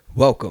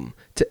Welcome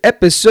to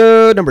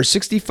episode number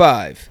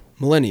 65,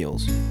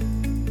 Millennials.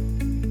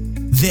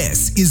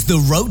 This is the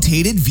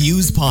Rotated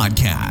Views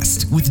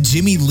Podcast with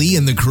Jimmy Lee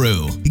and the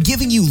crew,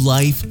 giving you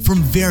life from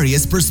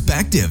various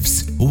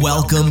perspectives.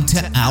 Welcome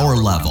to our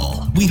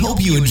level. We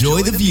hope you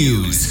enjoy the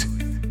views.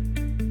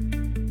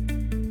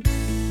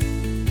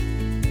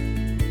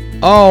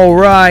 All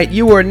right,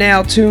 you are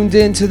now tuned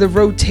in to the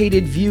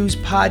Rotated Views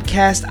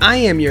Podcast. I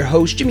am your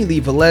host, Jimmy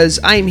Lee Velez.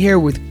 I am here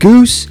with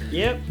Goose,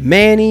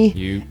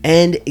 Manny,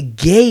 and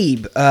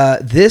Gabe.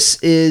 This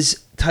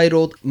is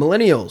titled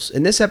Millennials.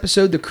 In this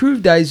episode, the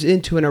crew dives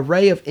into an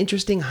array of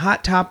interesting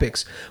hot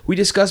topics. We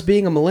discuss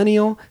being a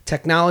millennial,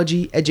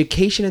 technology,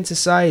 education, and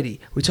society.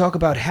 We talk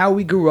about how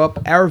we grew up,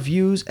 our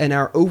views, and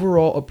our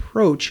overall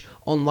approach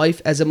on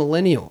life as a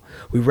millennial.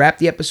 We wrap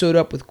the episode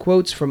up with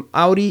quotes from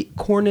Audi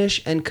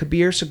Cornish and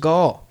Kabir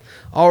Segal.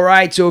 All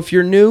right, so if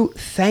you're new,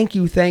 thank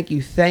you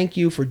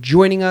for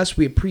joining us.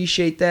 We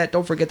appreciate that.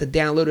 Don't forget to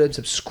download and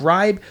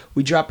subscribe.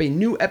 We drop a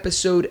new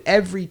episode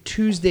every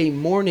Tuesday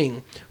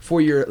morning for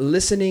your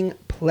listening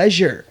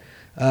pleasure.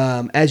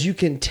 As you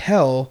can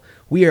tell,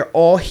 we are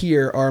all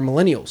here are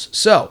millennials.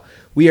 So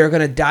we are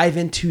going to dive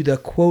into the,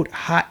 quote,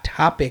 hot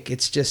topic.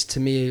 It's just, to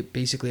me,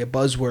 basically a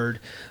buzzword.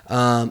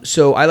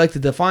 So I like to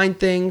define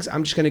things.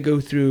 I'm just going to go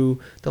through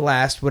the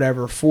last,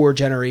 4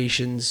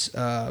 generations,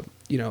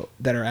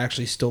 that are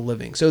actually still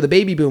living. So the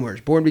baby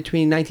boomers, born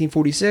between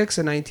 1946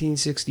 and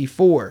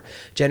 1964.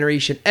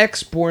 Generation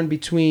X, born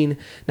between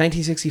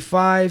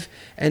 1965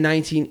 and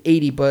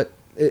 1980. But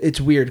it's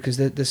weird because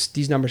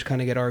these numbers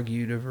kind of get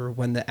argued over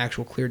when the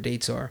actual clear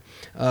dates are.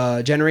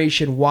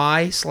 Generation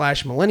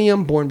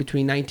Y/Millennium, born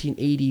between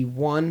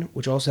 1981,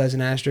 which also has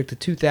an asterisk, to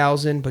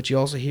 2000, but you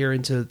also hear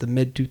into the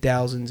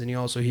mid-2000s, and you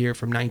also hear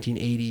from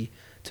 1980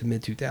 to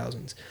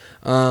mid-2000s.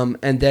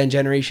 And then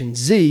Generation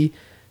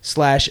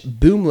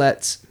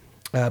Z/Boomlets,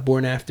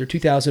 born after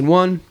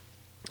 2001.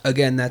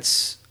 Again,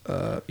 that's,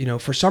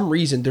 for some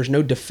reason, there's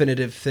no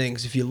definitive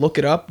things. If you look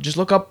it up, just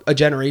look up a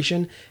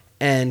generation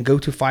and go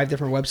to 5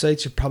 different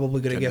websites, you're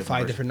probably going to get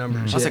 5 different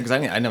numbers. Because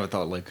I never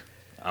thought,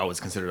 I was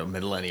considered a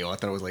millennial. I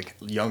thought it was,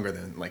 younger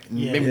than,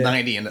 maybe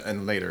 90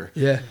 and later.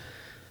 Yeah.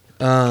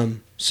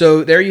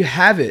 So there you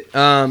have it.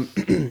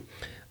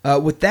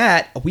 With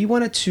that, we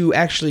wanted to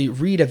actually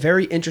read a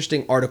very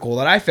interesting article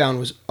that I found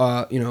was,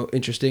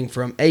 interesting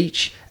from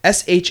shrm.org.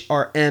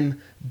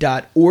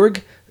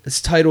 It's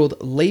titled,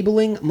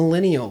 Labeling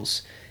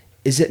Millennials.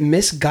 Is it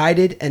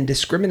misguided and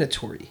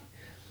discriminatory?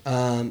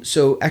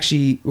 So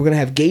actually, we're going to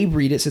have Gabe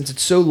read it since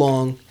it's so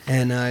long,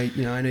 and I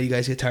know you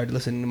guys get tired of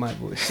listening to my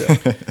voice. So.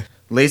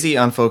 Lazy,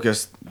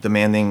 unfocused,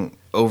 demanding,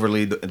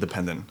 overly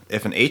dependent.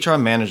 If an HR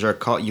manager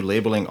caught you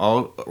labeling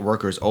all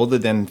workers older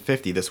than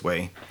 50 this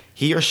way,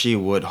 he or she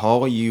would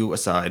haul you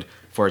aside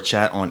for a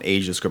chat on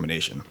age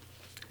discrimination.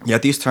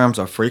 Yet these terms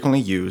are frequently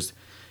used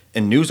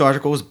in news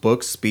articles,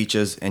 books,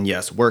 speeches, and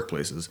yes,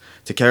 workplaces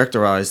to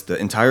characterize the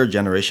entire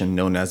generation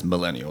known as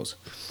millennials.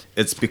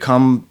 It's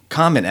become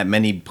common at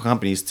many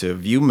companies to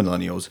view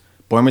millennials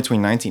born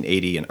between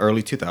 1980 and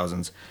early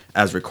 2000s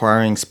as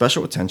requiring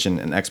special attention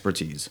and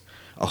expertise.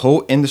 A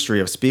whole industry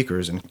of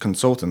speakers and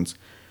consultants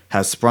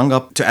has sprung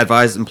up to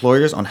advise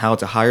employers on how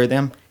to hire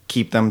them,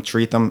 keep them,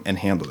 treat them, and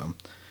handle them.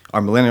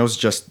 Are millennials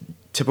just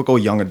typical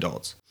young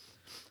adults?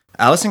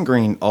 Allison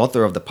Green,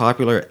 author of the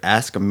popular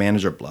Ask a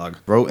Manager blog,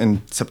 wrote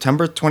in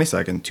September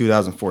 22,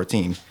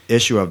 2014,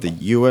 issue of the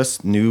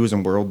U.S. News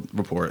and World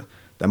Report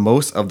that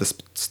most of the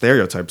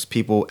stereotypes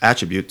people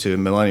attribute to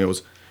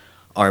millennials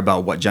are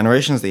about what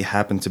generations they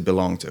happen to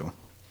belong to.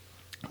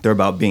 They're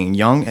about being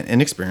young and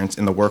inexperienced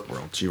in the work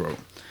world, she wrote.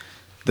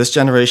 This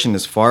generation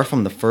is far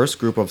from the first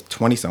group of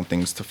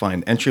 20-somethings to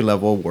find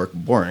entry-level work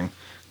boring,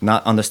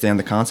 not understand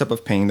the concept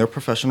of paying their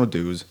professional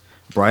dues,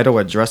 bridle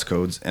at dress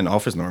codes and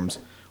office norms,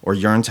 or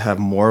yearn to have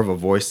more of a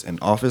voice in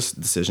office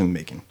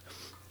decision-making.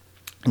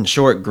 In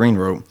short, Green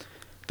wrote,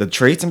 the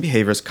traits and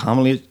behaviors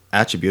commonly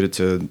attributed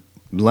to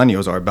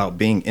millennials are about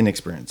being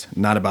inexperienced,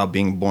 not about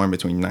being born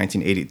between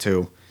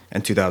 1982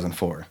 and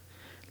 2004.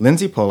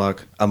 Lindsay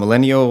Pollock, a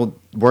millennial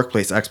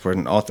workplace expert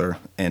and author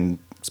and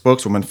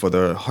spokeswoman for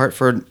the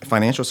Hartford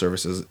Financial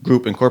Services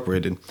Group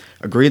Incorporated,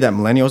 agreed that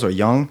millennials are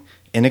young,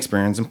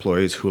 inexperienced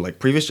employees who, like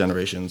previous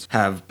generations,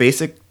 have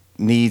basic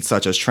needs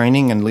such as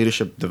training and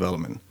leadership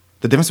development.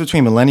 The difference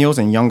between millennials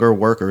and younger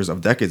workers of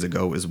decades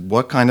ago is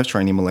what kind of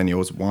training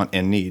millennials want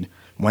and need,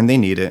 when they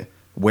need it,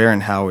 where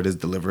and how it is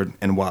delivered,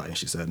 and why,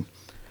 she said.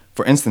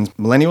 For instance,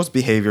 millennials'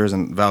 behaviors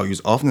and values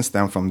often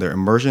stem from their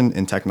immersion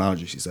in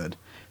technology, she said.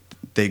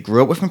 They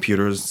grew up with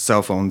computers,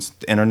 cell phones,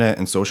 the internet,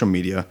 and social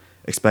media,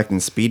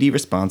 expecting speedy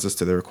responses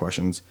to their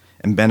questions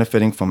and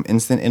benefiting from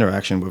instant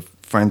interaction with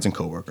friends and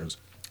coworkers.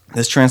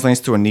 This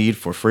translates to a need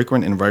for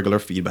frequent and regular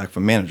feedback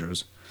from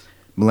managers.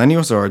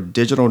 Millennials are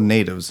digital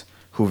natives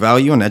who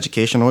value an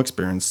educational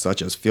experience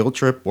such as field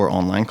trip or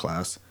online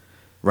class,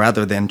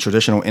 rather than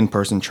traditional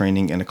in-person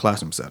training in a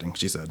classroom setting,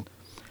 she said.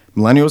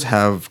 Millennials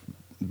have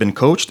been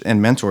coached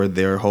and mentored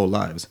their whole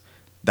lives.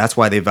 That's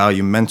why they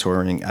value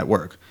mentoring at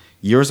work.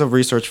 Years of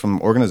research from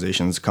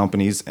organizations,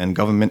 companies, and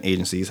government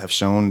agencies have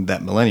shown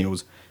that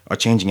millennials are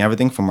changing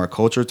everything from our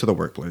culture to the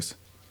workplace.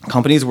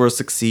 Companies will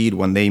succeed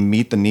when they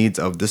meet the needs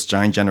of this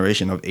giant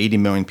generation of 80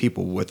 million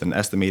people with an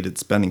estimated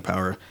spending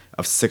power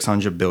of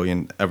 $600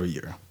 billion every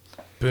year.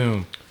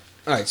 Boom.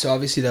 All right, so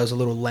obviously that was a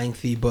little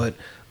lengthy, but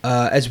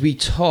as we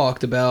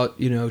talked about,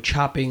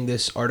 chopping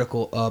this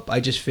article up, I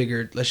just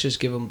figured let's just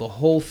give them the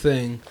whole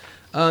thing,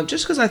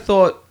 just because I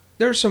thought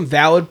there are some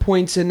valid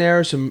points in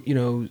there, some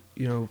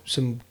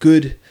some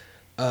good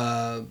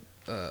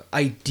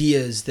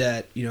ideas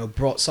that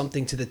brought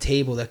something to the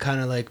table that kind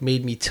of like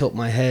made me tilt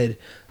my head.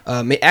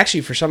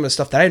 Actually, for some of the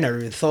stuff that I never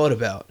even thought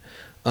about.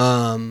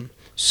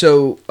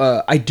 So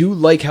I do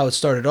like how it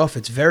started off.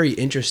 It's very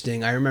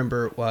interesting. I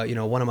remember,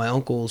 one of my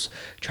uncles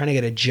trying to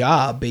get a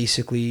job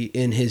basically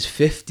in his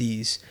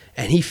 50s,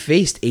 and he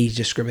faced age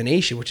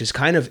discrimination, which is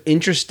kind of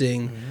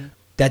interesting. Mm-hmm.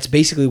 That's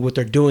basically what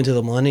they're doing to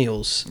the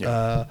millennials.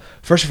 Yeah.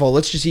 First of all,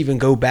 let's just even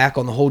go back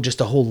on the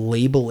whole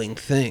labeling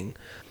thing.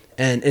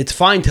 And it's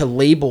fine to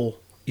label,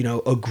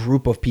 a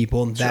group of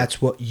people, and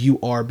that's what you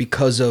are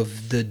because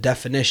of the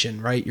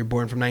definition, right? You're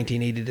born from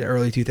 1980 to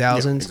early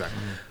 2000s. Yeah, exactly.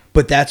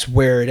 But that's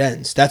where it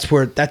ends. That's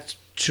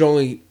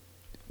only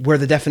where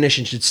the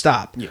definition should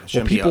stop. Yeah,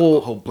 shouldn't be a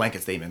whole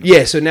blanket statement.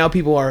 Yeah, so now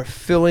people are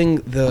filling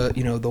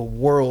the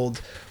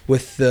world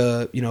with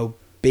the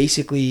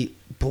basically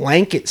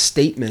blanket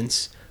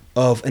statements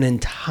of an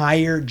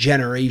entire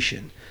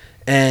generation,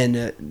 and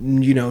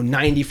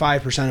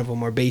 95% of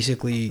them are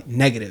basically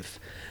negative.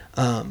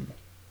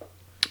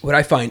 What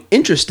I find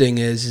interesting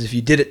is if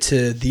you did it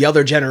to the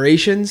other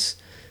generations,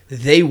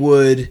 they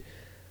would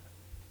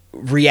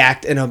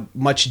react in a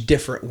much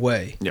different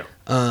way. Yeah.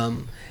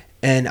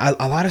 And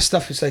a lot of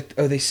stuff is like,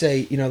 they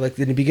say, like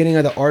in the beginning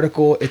of the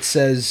article, it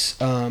says,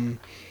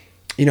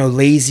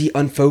 lazy,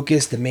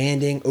 unfocused,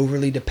 demanding,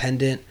 overly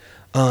dependent.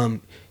 The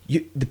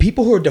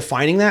people who are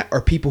defining that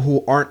are people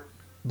who aren't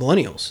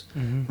millennials.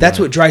 Mm-hmm. That's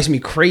what drives me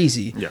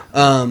crazy. Yeah.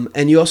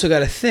 And you also got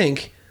to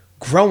think,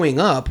 growing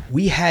up,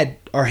 we had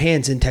our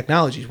hands in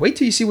technologies. Wait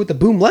till you see what the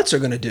boomlets are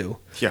going to do.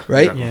 Yeah.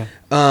 Right? Exactly.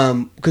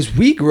 Yeah. Because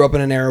we grew up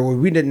in an era where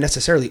we didn't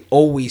necessarily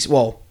always...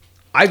 Well,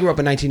 I grew up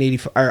in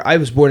 1985... Or I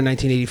was born in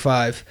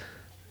 1985.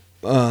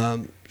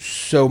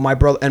 So my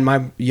brother... And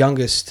my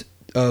youngest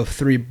of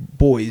 3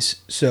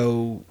 boys.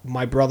 So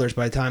my brothers,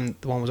 by the time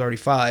the one was already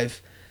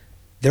 5...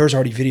 There was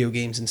already video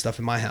games and stuff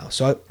in my house.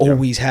 So I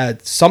always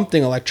had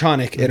something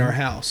electronic in our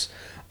house.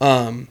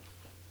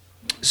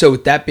 So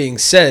with that being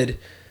said...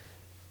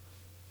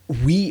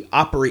 We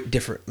operate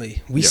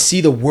differently. We see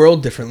the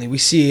world differently. We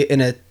see it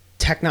in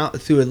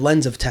through a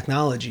lens of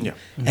technology. Yeah.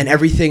 Mm-hmm. And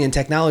everything in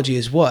technology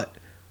is what?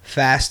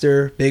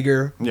 Faster,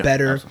 bigger,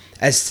 better. Absolutely.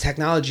 As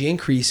technology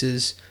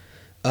increases,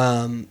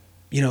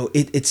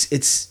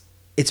 it's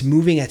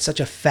moving at such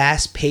a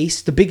fast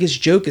pace. The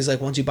biggest joke is like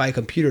once you buy a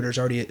computer, there's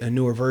already a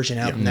newer version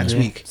out next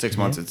week. 6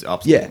 months, it's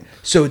obsolete. Yeah.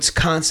 So it's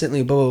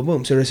constantly boom, boom,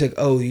 boom. So it's like,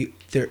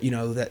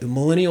 that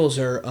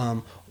millennials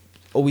are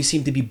always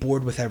seem to be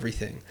bored with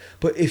everything.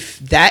 But if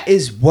that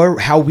is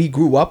how we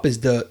grew up, is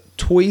the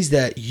toys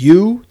that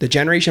the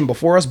generation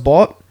before us,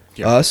 bought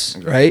us,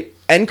 exactly. Right,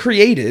 and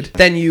created,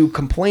 then you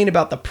complain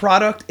about the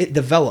product it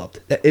developed.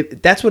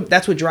 That's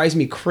what drives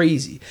me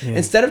crazy. Yeah.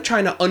 Instead of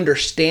trying to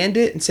understand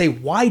it and say,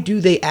 why do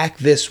they act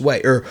this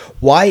way? Or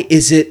why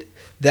is it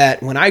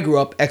that when I grew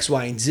up, X,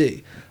 Y, and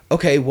Z?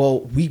 Okay, well,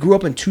 we grew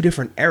up in 2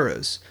 different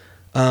eras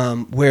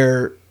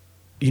where,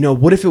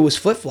 what if it was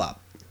flip-flop?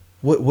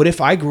 What if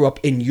I grew up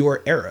in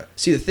your era?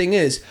 See, the thing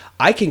is,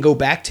 I can go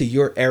back to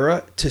your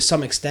era to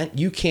some extent.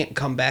 You can't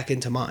come back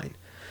into mine.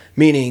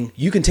 Meaning,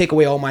 you can take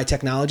away all my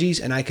technologies,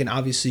 and I can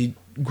obviously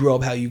grow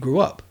up how you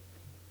grew up,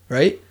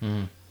 right?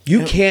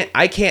 Mm-hmm.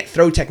 I can't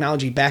throw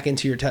technology back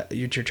into your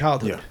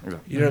childhood. Yeah,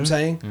 exactly. You know what I'm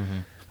saying? Mm-hmm.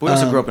 But we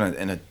also grew up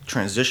in a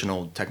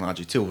transitional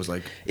technology too. It was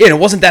like and it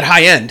wasn't that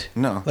high end.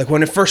 No, like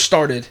when it first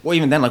started. Well,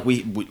 even then, like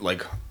we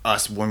like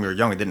us when we were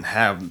young, it didn't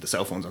have the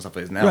cell phones and stuff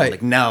like that. Now, right.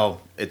 Like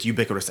now, it's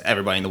ubiquitous.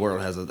 Everybody in the world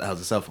has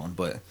a cell phone.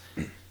 But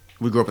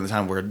we grew up in a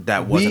time where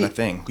that wasn't a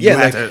thing. You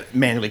had to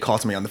manually call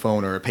somebody on the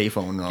phone or a pay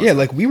phone. Yeah,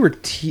 like we were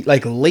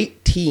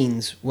late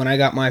teens when I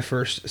got my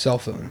first cell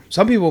phone.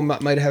 Some people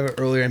might have it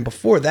earlier, and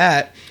before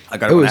that, I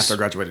got it after I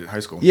graduated high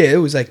school. Yeah, it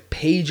was like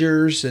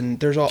pagers, and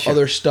there's all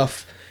other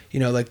stuff.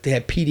 Like they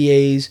had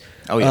PDAs.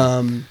 Oh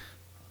yeah.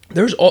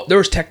 There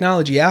was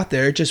technology out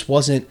there. It just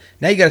wasn't.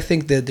 Now you got to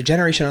think that the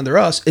generation under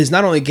us is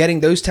not only getting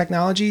those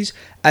technologies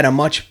at a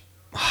much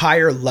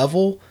higher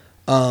level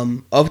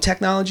of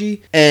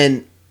technology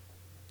and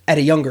at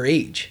a younger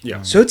age.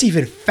 Yeah. So it's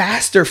even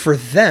faster for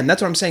them.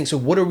 That's what I'm saying. So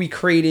what are we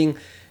creating?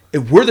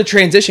 We're the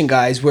transition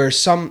guys where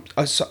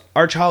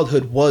our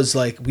childhood was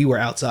like we were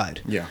outside.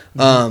 Yeah.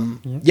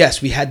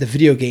 Yes, we had the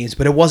video games,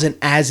 but it wasn't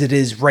as it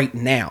is right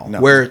now,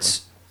 where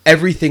it's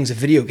everything's a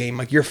video game.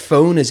 Like your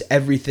phone is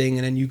everything,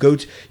 and then you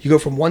go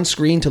from one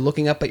screen to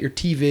looking up at your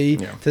TV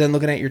to then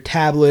looking at your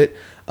tablet,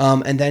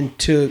 and then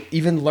to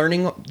even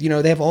learning.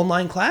 They have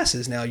online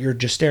classes now. You're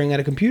just staring at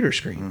a computer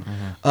screen.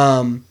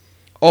 Mm-hmm.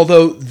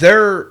 Although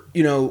they're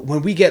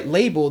when we get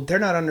labeled, they're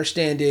not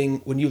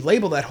understanding when you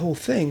label that whole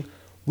thing.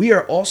 We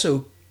are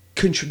also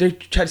they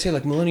try to say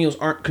like millennials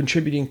aren't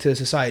contributing to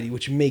society,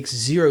 which makes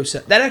zero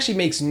sense. That actually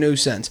makes no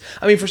sense.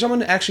 I mean, for someone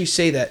to actually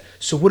say that,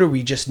 so what are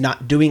we, just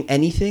not doing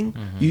anything?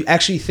 You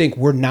actually think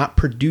we're not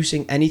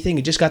producing anything?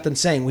 It just got them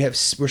saying we're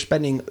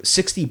spending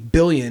 $60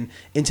 billion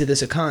into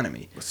this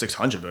economy.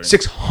 600 billion.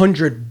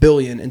 600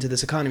 billion into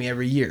this economy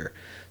every year.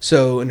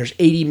 So, and there's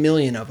 80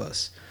 million of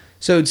us.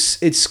 So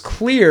it's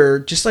clear,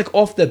 just like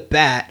off the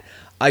bat,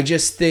 I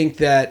just think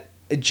that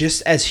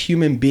just as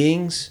human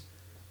beings,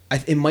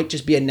 it might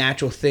just be a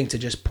natural thing to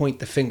just point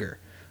the finger.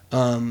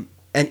 And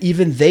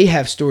even they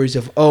have stories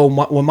of,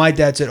 when my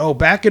dad said,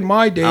 back in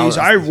my days,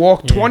 I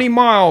walked 20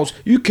 miles.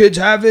 You kids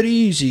have it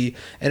easy.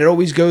 And it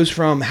always goes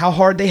from how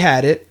hard they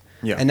had it.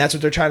 Yeah. And that's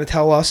what they're trying to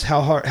tell us,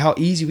 how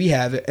easy we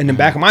have it. And in the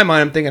back of my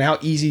mind, I'm thinking how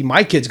easy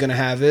my kid's going to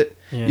have it.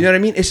 Yeah. You know what I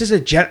mean? It's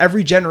just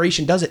every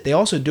generation does it. They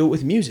also do it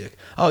with music.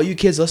 Oh, you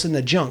kids listen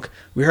to junk.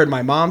 We heard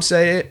my mom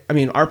say it. I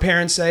mean, our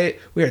parents say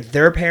it. We heard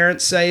their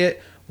parents say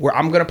it. Where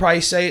I'm going to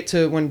probably say it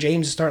to when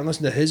James is starting to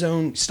listen to his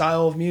own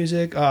style of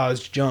music. Oh,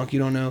 it's junk. You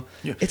don't know.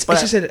 Yeah. It's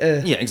just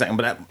yeah, exactly.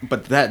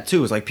 But that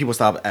too is like people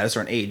stop at a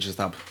certain age to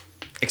stop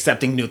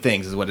accepting new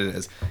things is what it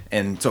is.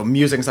 And so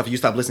music and stuff, you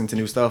stop listening to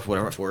new stuff,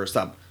 whatever,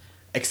 stop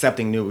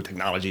accepting new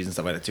technologies and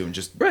stuff like that too, and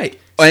just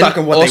stuck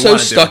in what they want to do. Also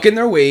stuck in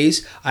their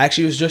ways. I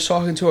actually was just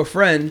talking to a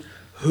friend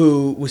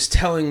who was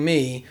telling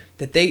me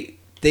that they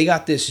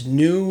got this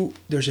new.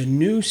 There's a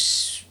new.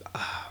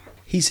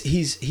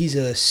 He's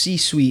a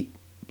C-suite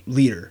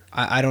leader.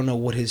 I don't know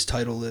what his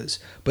title is,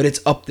 but it's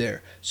up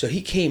there. So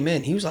he came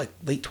in. He was like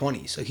late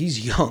 20s. Like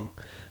he's young,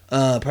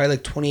 probably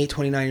like 28,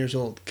 29 years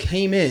old.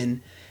 Came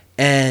in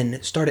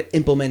and started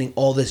implementing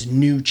all this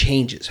new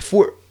changes.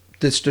 For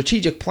the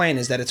strategic plan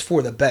is that it's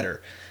for the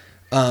better.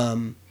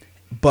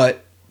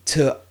 But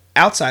to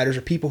outsiders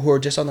or people who are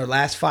just on their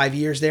last 5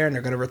 years there and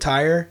they're going to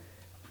retire,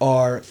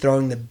 are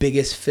throwing the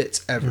biggest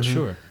fits ever.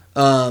 Sure.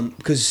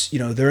 Because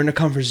they're in a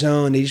comfort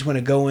zone, they just want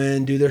to go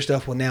in, do their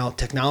stuff. Well, now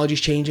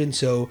technology's changing,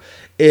 so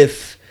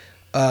if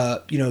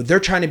they're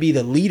trying to be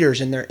the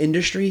leaders in their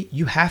industry,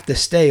 you have to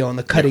stay on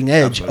the cutting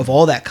edge of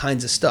all that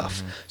kinds of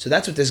stuff. So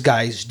that's what this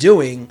guy's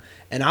doing.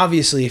 And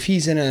obviously, if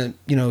he's in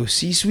a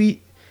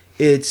C-suite,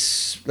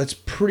 let's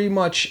pretty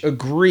much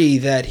agree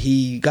that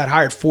he got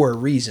hired for a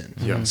reason.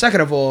 Yeah.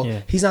 Second of all,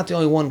 he's not the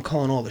only one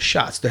calling all the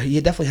shots.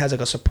 He definitely has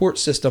like a support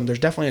system. There's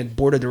definitely a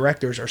board of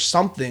directors or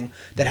something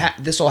that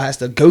this all has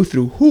to go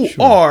through who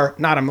are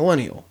not a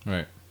millennial.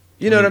 Right.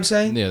 You know what I'm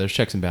saying? Yeah, there's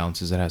checks and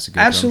balances that has to go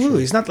Absolutely. through.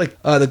 It's not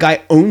like the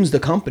guy owns the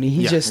company.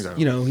 He's just,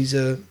 exactly. He's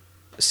a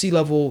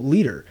C-level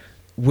leader,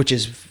 which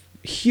is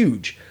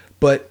huge.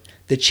 But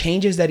the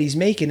changes that he's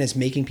making is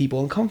making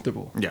people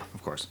uncomfortable. Yeah,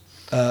 of course.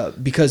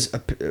 Because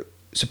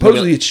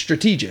supposedly it's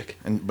strategic.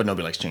 But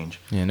nobody likes change.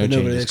 Yeah,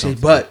 nobody likes change.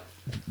 But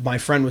my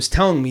friend was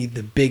telling me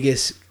the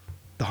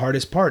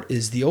hardest part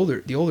is the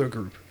older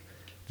group.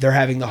 They're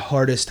having the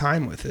hardest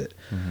time with it.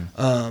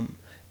 Mm-hmm.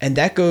 And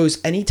that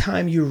goes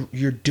anytime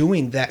you're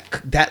doing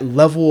that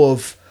level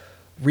of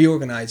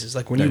reorganizes.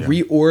 Like when you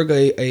reorg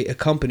a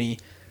company.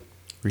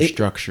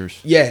 Restructures.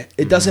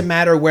 It doesn't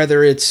matter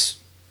whether it's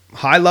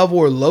high level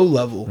or low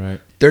level.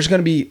 Right. There's going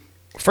to be,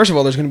 first of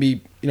all, there's going to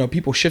be,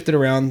 people shifted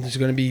around. There's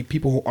going to be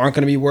people who aren't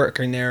going to be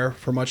working there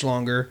for much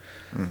longer,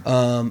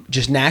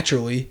 just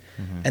naturally.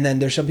 Mm-hmm. And then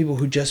there's some people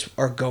who just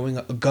are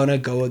gonna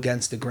go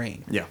against the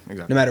grain. Yeah,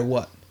 exactly. No matter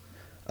what.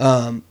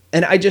 And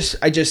I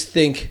just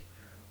think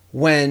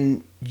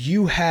when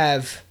you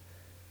have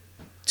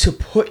to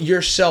put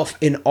yourself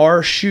in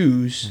our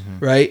shoes,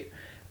 right?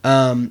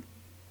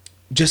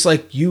 Just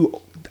like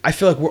I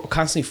feel like we're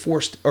constantly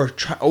forced or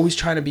always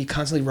trying to be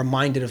constantly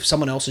reminded of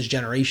someone else's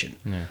generation.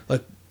 Yeah.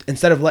 Like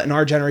instead of letting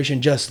our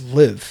generation just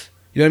live,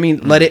 you know what I mean?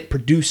 Mm-hmm. Let it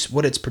produce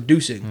what it's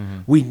producing. Mm-hmm.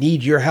 We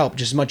need your help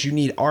just as much as you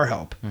need our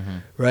help,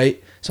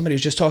 right? Somebody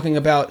was just talking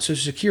about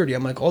Social Security.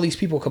 I'm like, all these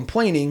people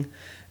complaining,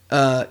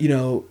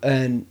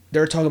 and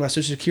they're talking about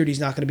Social Security is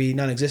not going to be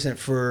non-existent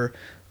for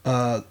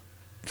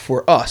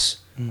us,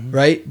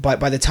 right? But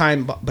by the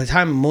time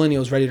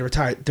millennials ready to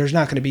retire, there's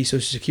not going to be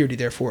Social Security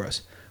there for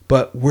us.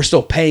 But we're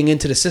still paying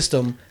into the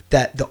system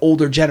that the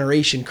older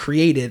generation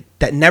created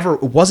that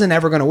wasn't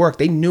ever going to work.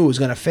 They knew it was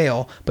going to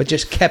fail, but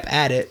just kept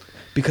at it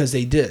because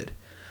they did.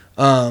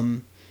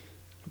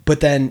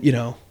 But then,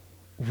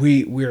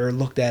 we're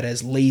looked at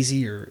as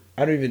lazy, or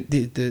I don't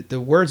even,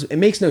 the words, it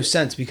makes no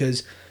sense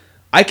because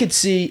I could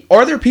see,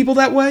 are there people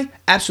that way?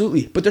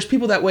 Absolutely. But there's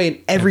people that way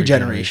in every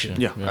generation.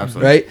 Yeah,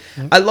 absolutely. Right?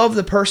 Mm-hmm. I love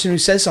the person who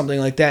says something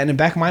like that. And in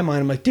the back of my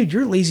mind, I'm like, dude,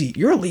 you're lazy.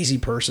 You're a lazy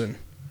person.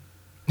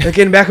 Like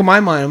in the back of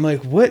my mind, I'm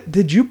like, what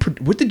did you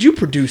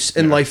produce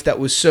in life that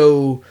was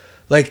so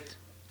like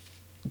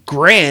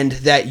grand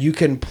that you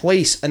can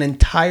place an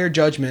entire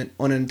judgment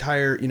on an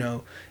entire,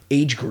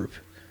 age group?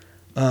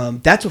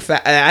 That's what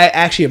I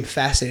actually am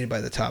fascinated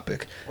by the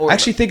topic. I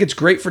actually think it's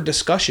great for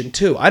discussion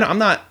too. I'm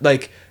not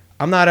like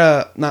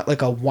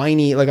a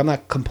whiny, like I'm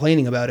not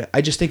complaining about it.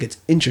 I just think it's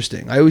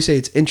interesting. I always say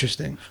it's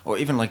interesting. Or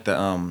even like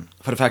for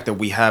the fact that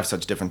we have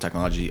such different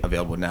technology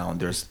available now, and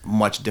there's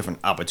much different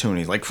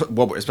opportunities. Like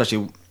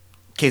especially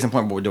case in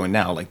point, what we're doing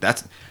now, like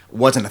that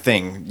wasn't a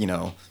thing,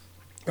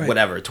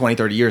 whatever, 20,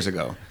 30 years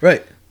ago.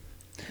 Right.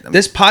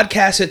 This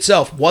podcast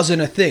itself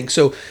wasn't a thing.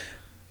 So,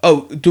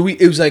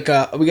 it was like,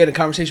 we get a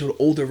conversation with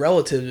older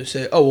relatives who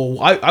say, oh,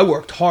 well, I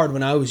worked hard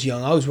when I was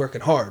young. I was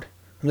working hard.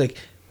 I'm like,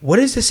 what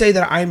is to say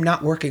that I'm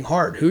not working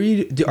hard? Who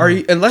are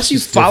you? Unless you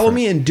follow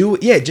me and do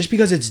it. Yeah, just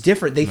because it's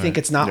different, they think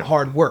it's not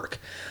hard work.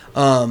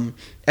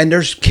 And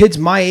there's kids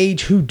my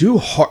age who do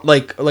hard,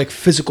 like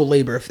physical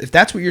labor. If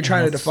that's what you're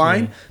trying to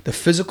define, the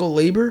physical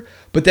labor.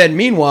 But then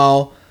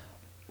meanwhile,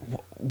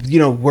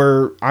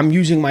 where I'm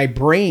using my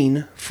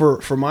brain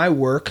for my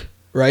work,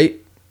 right?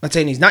 I'm not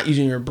saying he's not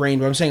using your brain,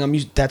 but I'm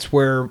saying that's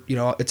where,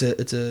 it's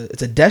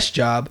a desk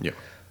job. Yeah.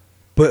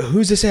 But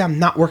who's to say I'm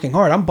not working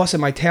hard? I'm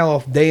busting my tail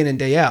off day in and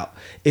day out.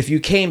 If you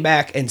came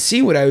back and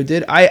see what I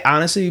did, I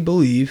honestly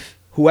believe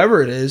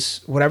whoever it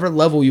is, whatever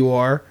level you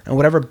are, and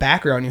whatever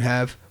background you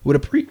have,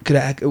 would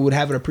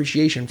have an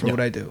appreciation for what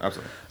I do.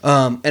 Absolutely.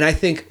 And I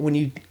think when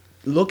you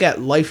look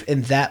at life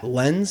in that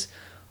lens,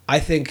 I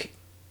think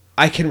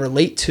I can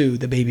relate to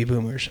the baby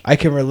boomers. I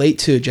can relate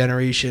to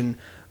Generation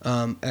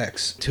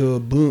X, to a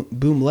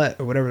boomlet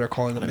or whatever they're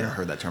calling them. I never now.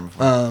 heard that term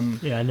before.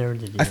 Yeah, I never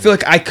did. Either. I feel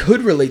like I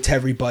could relate to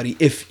everybody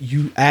if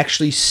you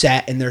actually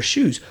sat in their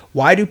shoes.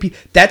 Why do people?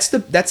 That's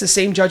the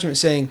same judgment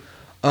saying,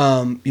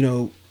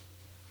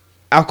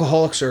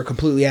 alcoholics are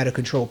completely out of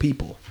control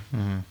people.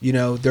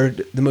 Mm-hmm. They're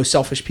the most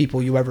selfish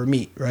people you ever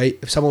meet, right?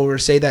 If someone were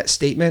to say that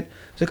statement,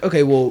 it's like,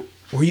 okay, well,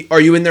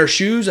 are you in their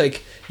shoes?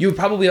 Like, you would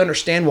probably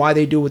understand why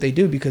they do what they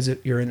do because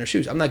you're in their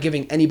shoes. I'm not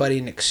giving anybody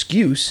an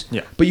excuse,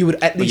 but you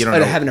would at least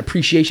have an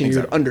appreciation.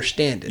 Exactly. You would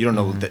understand it. You don't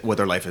know what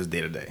their life is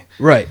day to day.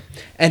 Right.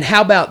 And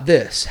how about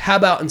this? How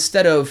about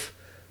instead of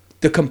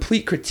the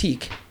complete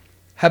critique,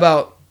 how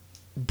about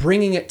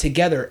bringing it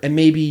together and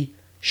maybe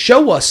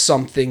show us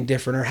something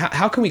different? Or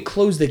how can we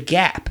close the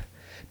gap?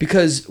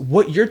 Because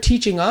what you're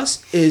teaching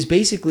us is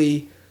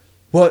basically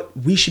what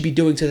we should be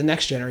doing to the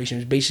next generation,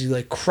 is basically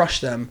like crush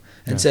them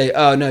and say,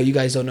 oh, no, you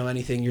guys don't know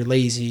anything. You're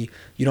lazy.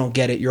 You don't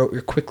get it.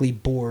 You're quickly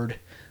bored.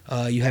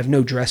 You have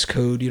no dress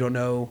code. You don't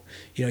know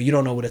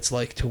what it's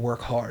like to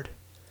work hard.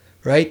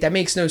 Right? That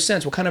makes no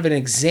sense. What kind of an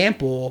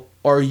example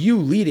are you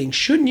leading?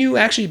 Shouldn't you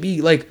actually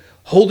be like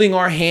holding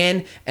our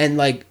hand and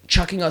like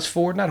chucking us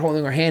forward? Not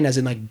holding our hand as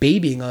in like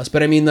babying us,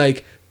 but I mean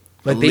like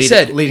they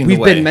said, we've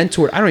been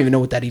mentored. I don't even know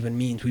what that even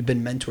means. We've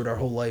been mentored our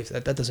whole life.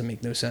 That doesn't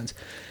make no sense.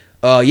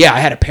 I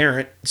had a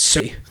parent.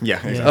 So,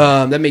 exactly.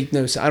 That makes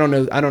no sense. I don't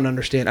know. I don't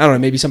understand. I don't know.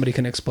 Maybe somebody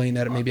can explain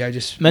that, or maybe I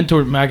just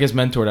mentored. I guess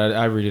mentored.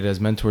 I read it as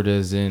mentored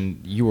as in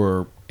you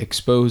were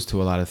exposed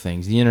to a lot of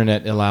things. The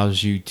internet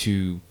allows you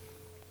to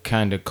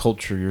kind of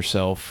culture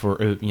yourself,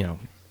 or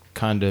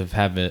kind of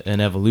have an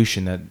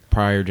evolution that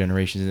prior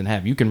generations didn't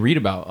have. You can read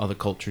about other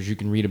cultures. You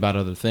can read about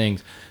other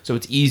things. So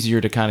it's easier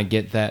to kind of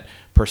get that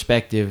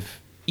perspective,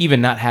 even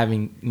not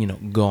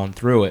having gone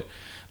through it.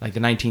 Like the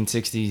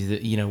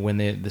 1960s, when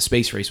the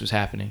space race was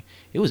happening,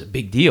 it was a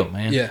big deal,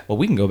 man. Yeah. Well,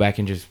 we can go back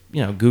and just,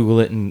 Google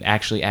it and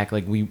actually act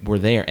like we were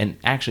there. And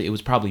actually, it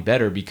was probably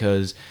better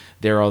because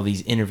there are all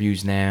these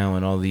interviews now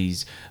and all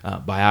these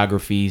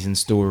biographies and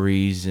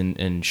stories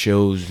and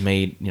shows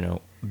made,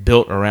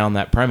 built around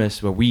that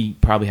premise where we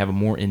probably have a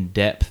more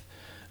in-depth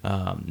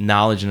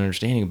knowledge and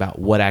understanding about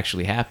what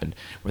actually happened.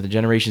 Where the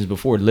generations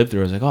before lived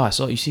through, I was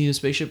like, you see the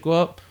spaceship go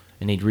up?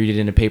 And they'd read it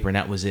in the paper, and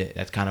that was it.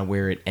 That's kind of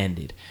where it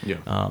ended.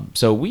 Yeah.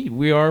 So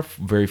we are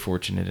very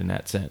fortunate in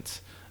that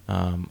sense.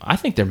 I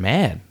think they're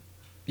mad.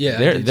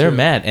 Yeah, they're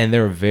mad, and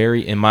they're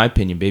very, in my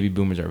opinion, baby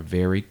boomers are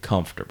very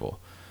comfortable.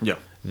 Yeah.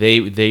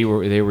 They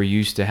were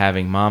used to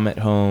having mom at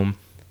home,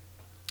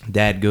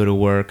 dad go to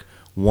work,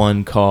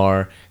 one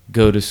car,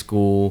 go to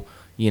school.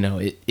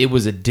 It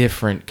was a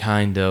different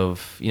kind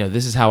of,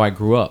 this is how I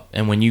grew up.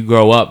 And when you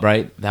grow up,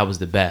 right, that was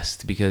the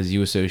best because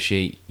you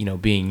associate,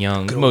 being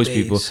young. Most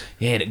people,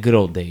 the good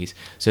old days.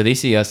 So they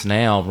see us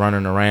now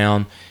running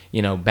around.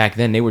 Back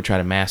then they would try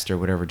to master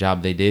whatever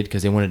job they did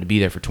because they wanted to be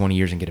there for 20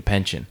 years and get a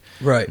pension.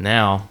 Right.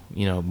 Now,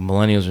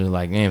 millennials are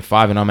like, man,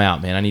 5 and I'm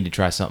out, man. I need to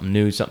try something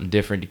new, something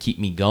different to keep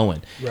me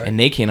going. Right. And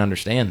they can't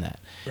understand that.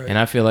 Right. And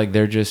I feel like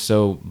they're just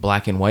so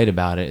black and white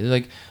about it. It's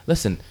like,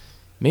 listen,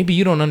 maybe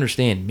you don't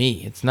understand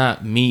me. It's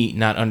not me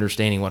not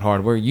understanding what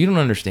hard work. You don't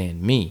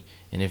understand me.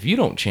 And if you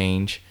don't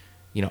change,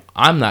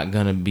 I'm not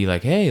going to be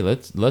like, hey,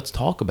 let's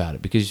talk about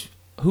it. Because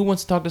who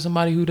wants to talk to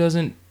somebody who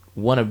doesn't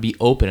want to be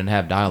open and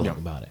have dialogue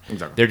about it?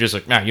 Exactly. They're just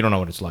like, nah, you don't know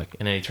what it's like.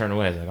 And then they turn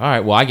away. It's like, all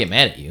right, well, I get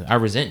mad at you. I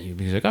resent you.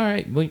 Because like, all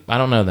right, well, I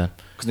don't know then.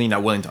 Because then you're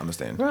not willing to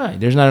understand. Right.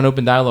 There's not an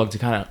open dialogue to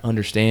kind of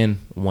understand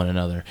one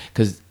another.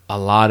 Because a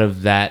lot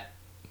of that,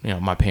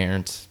 my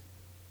parents,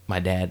 my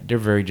dad, they're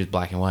very just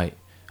black and white.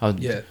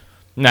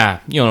 Nah,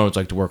 you don't know what it's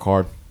like to work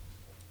hard.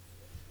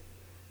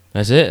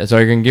 That's it? That's all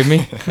you're going to give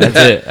me? That's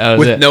it. That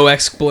was with no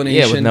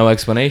explanation. Yeah, with no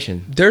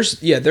explanation.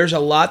 There's a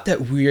lot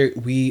that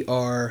we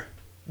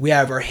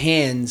have our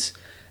hands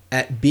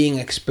at being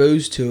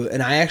exposed to,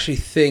 and I actually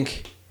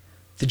think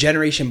the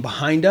generation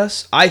behind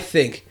us, I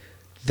think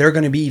they're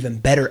going to be even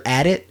better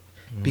at it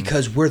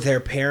because we're their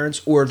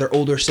parents or their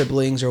older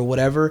siblings or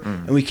whatever,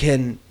 and we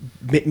can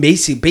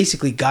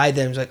basically guide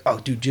them. It's like, oh,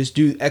 dude, just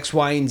do X,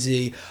 Y, and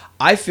Z.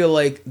 I feel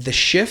like the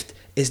shift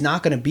is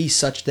not going to be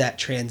such that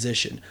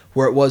transition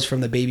where it was from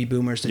the baby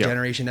boomers to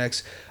Generation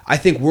X. I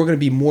think we're going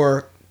to be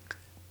more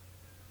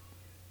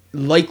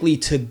likely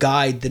to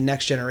guide the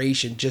next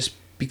generation just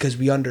because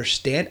we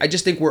understand. I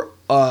just think we're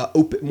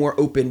more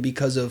open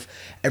because of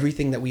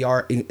everything that we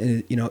are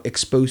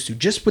exposed to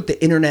just with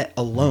the internet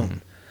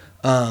alone.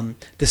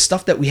 The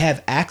stuff that we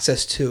have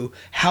access to,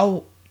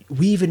 how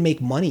we even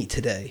make money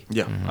today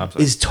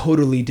is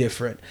totally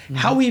different.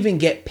 How we even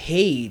get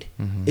paid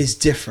is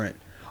different.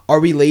 Are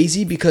we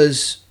lazy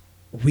because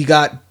we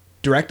got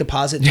direct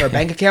deposit to our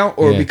bank account,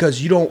 or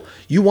because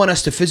you want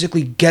us to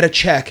physically get a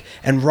check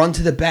and run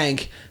to the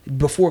bank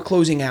before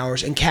closing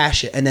hours and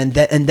cash it, and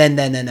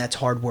then that's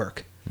hard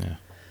work. Yeah.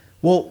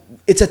 Well,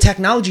 it's a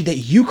technology that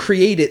you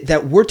created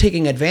that we're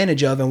taking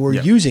advantage of, and we're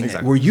using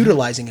it. We're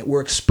utilizing it.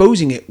 We're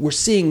exposing it. We're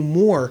seeing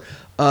more.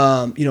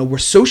 We're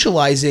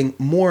socializing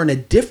more in a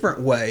different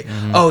way.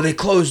 Oh, they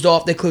closed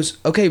off.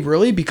 Okay,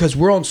 really? Because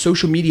we're on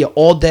social media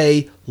all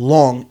day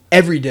long,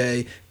 every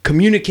day,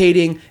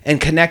 communicating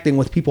and connecting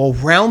with people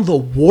around the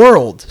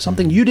world,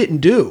 something you didn't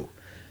do.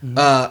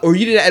 Or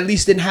you at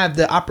least didn't have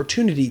the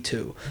opportunity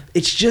to.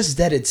 It's just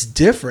that it's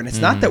different. It's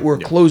not that we're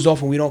closed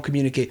off and we don't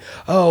communicate.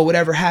 Oh,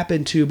 whatever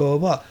happened to blah,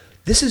 blah, blah.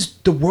 This is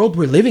the world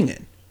we're living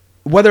in.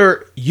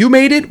 Whether you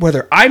made it,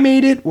 whether I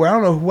made it, or I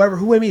don't know,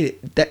 who made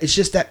it. It's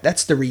just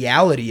that's the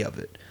reality of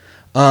it.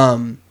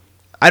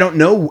 I don't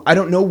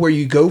know where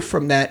you go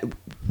from that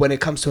when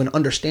it comes to an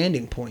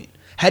understanding point.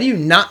 How do you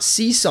not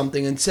see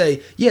something and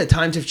say, yeah,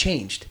 times have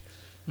changed?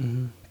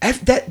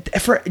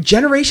 For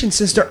generations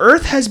since the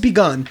earth has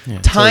begun,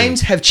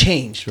 times have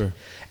changed. Sure.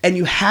 And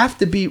you have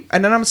to be,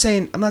 and then I'm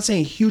not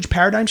saying huge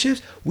paradigm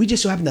shifts. We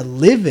just so happen to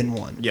live in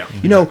one. Yeah.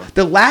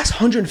 The last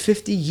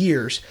 150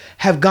 years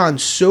have gone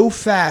so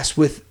fast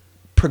with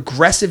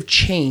progressive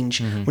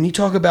change. When you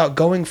talk about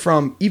going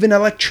from even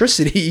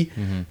electricity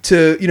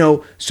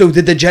to, so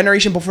did the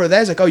generation before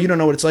that is like, oh, you don't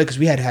know what it's like because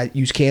we had to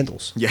use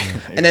candles. Yeah.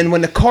 And then when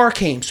the car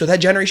came, so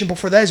that generation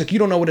before that is like, you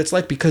don't know what it's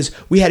like because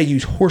we had to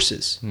use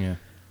horses. Yeah.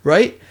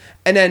 Right?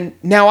 And then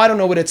now I don't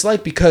know what it's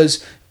like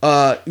because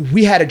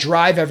we had to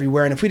drive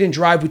everywhere, and if we didn't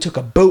drive, we took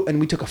a boat and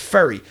we took a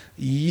ferry.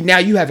 Now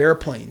you have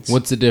airplanes.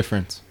 What's the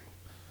difference?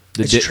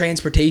 It's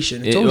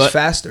transportation. It's always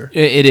faster.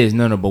 It is.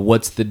 No, but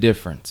what's the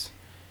difference?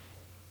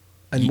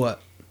 And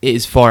what?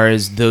 As far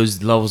as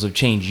those levels of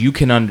change,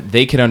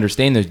 they can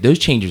understand those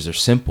changes are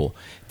simple.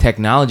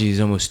 Technology is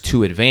almost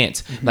too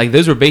advanced. Like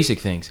those were basic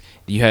things.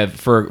 You have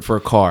for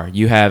a car,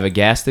 you have a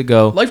gas to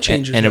go, life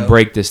changers, and a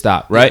brake to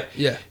stop, right?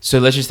 Yeah. So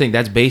let's just think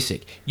that's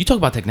basic. You talk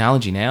about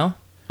technology now.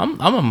 I'm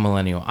a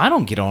millennial. I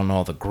don't get on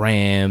all the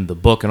gram, the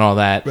book, and all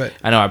that. Right.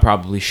 I know I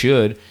probably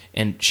should,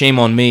 and shame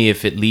on me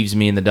if it leaves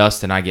me in the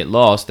dust and I get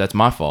lost. That's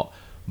my fault.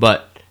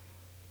 But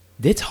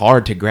it's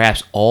hard to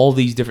grasp all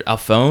these different. A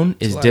phone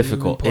is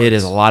difficult. It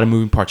is a lot of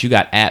moving parts. You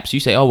got apps. You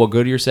say, oh, well,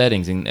 go to your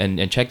settings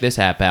and check this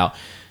app out.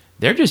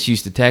 They're just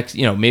used to text,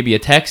 maybe a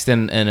text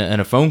and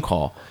a phone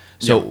call.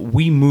 So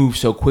we move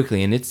so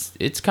quickly, and it's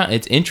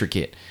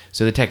intricate.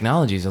 So the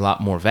technology is a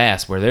lot more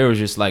vast. Where there was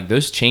just like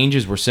those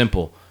changes were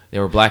simple. They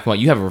were black and white.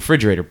 You have a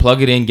refrigerator.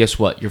 Plug it in. Guess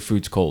what? Your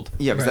food's cold.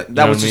 Yeah, because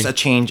that was just a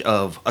change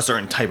of a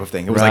certain type of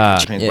thing. It was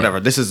like whatever.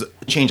 This is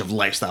a change of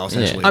lifestyle,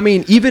 essentially. Yeah. I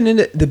mean, even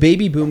in the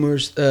baby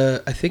boomers,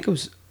 I think it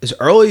was as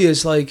early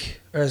as or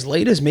as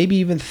late as maybe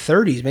even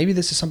 30s. Maybe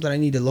this is something I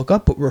need to look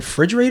up. But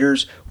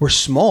refrigerators were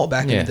small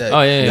back in the day.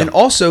 Oh, yeah. And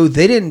also,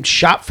 they didn't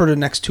shop for the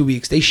next 2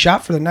 weeks. They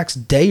shop for the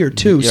next day or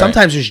two. Yeah,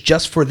 sometimes it's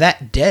just for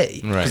that day.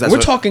 Right. We're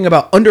talking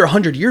about under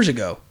 100 years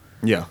ago.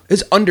 Yeah,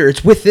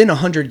 it's within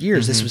 100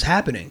 years this was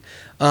happening.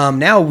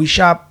 Now we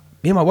shop.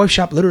 Me and my wife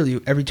shop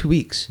literally every 2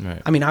 weeks.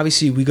 Right. I mean,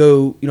 obviously we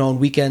go, on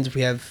weekends if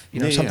we have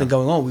something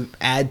going on, we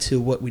add to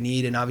what we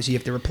need, and obviously you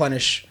have to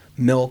replenish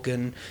milk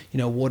and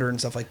water and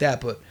stuff like that.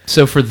 But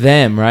so for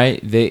them,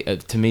 right? They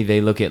to me they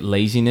look at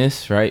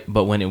laziness, right?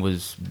 But when it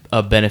was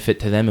a benefit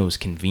to them, it was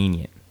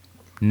convenient.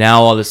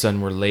 Now all of a sudden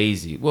we're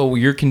lazy. Well,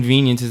 your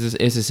convenience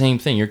is the same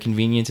thing. Your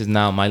convenience is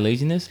now my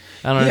laziness.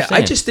 I don't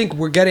understand. I just think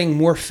we're getting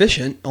more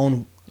efficient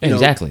on.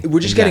 Exactly.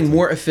 We're just getting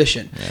more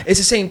efficient. Yeah. It's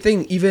the same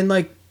thing. Even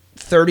like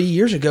 30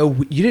 years ago,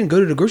 you didn't go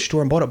to the grocery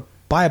store and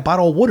buy a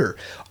bottle of water.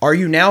 Are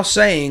you now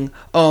saying,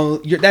 oh,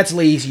 that's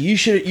lazy? You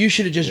should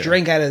have just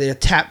drank out of the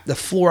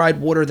fluoride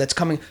water that's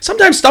coming.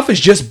 Sometimes stuff is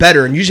just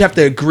better, and you just have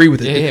to agree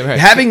with it. Yeah, right.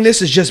 Having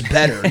this is just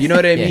better. You know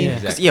what I mean?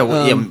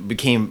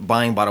 Exactly.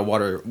 Buying bottled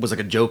water was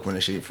like a joke when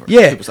it for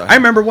people. I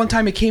remember one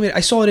time it came in. I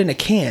saw it in a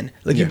can.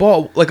 Like you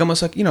bought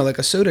almost like like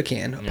a soda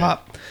can, a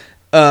pop.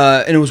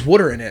 And it was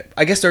water in it.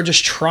 I guess they're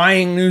just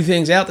trying new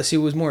things out to see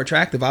what was more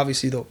attractive.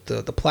 Obviously,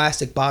 the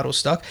plastic bottle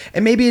stuck.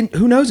 And maybe,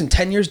 who knows, in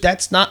 10 years,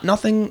 that's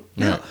nothing.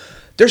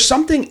 There's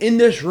something in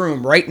this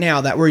room right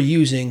now that we're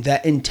using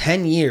that in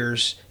 10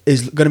 years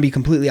is going to be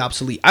completely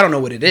obsolete. I don't know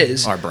what it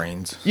is. Our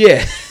brains.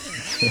 Yeah.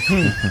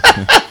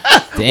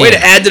 Way to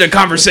add to the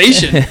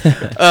conversation.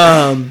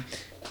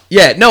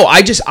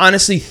 I just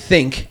honestly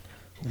think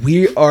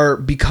we are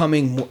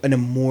becoming a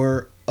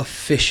more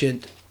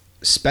efficient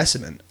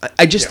specimen.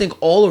 I just think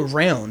all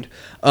around,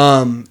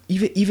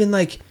 even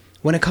like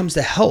when it comes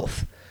to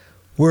health.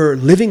 We're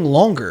living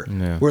longer.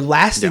 Yeah. We're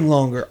lasting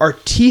longer. Our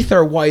teeth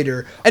are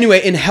whiter.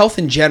 Anyway, in health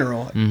in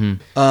general,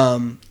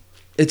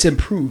 it's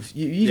improved.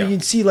 You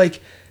can see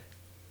like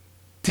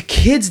the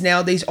kids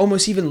nowadays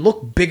almost even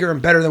look bigger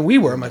and better than we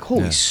were. I'm like,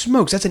 holy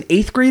smokes, that's an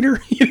 8th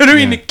grader? You know what I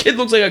mean? The kid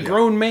looks like a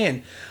grown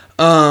man.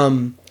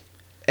 And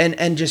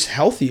just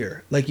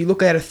healthier. Like you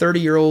look at a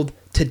 30-year-old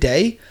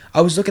today.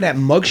 I was looking at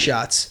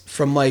mugshots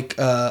from like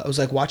I was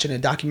like watching a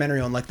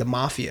documentary on like the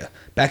mafia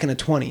back in the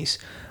 20s.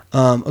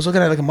 I was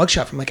looking at like a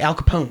mugshot from like Al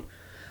Capone.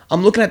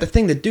 I'm looking at the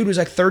thing. The dude was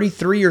like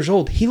 33 years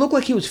old. He looked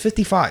like he was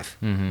 55.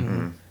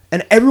 And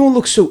everyone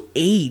looks so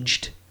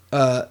aged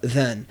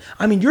then.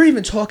 I mean, you're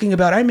even talking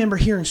about, I remember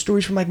hearing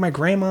stories from like my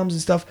grandmoms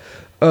and stuff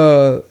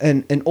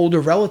and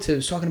older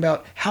relatives talking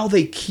about how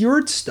they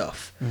cured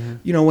stuff.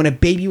 You know, when a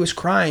baby was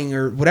crying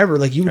or whatever,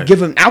 like you would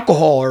give them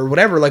alcohol or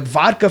whatever, like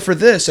vodka for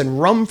this and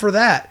rum for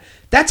that.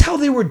 That's how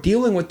they were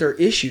dealing with their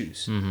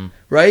issues,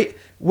 right?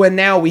 When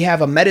now we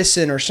have a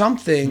medicine or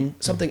something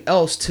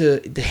else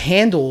to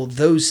handle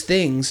those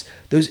things,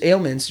 those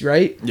ailments,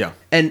 right? Yeah.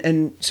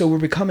 And so we're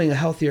becoming a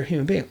healthier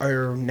human being.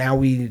 Are now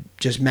we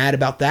just mad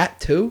about that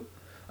too?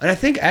 And I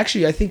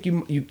think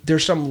you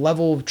there's some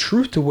level of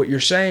truth to what you're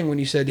saying when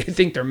you said you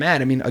think they're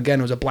mad. I mean, again,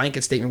 it was a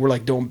blanket statement. We're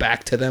like doing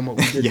back to them what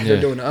we did, they're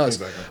doing to us.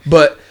 Exactly.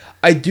 But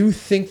I do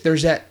think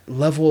there's that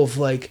level of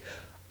like,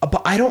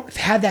 but I don't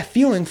have that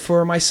feeling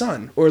for my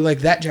son or like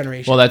that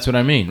generation. Well, that's what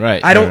I mean,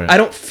 right? I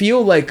don't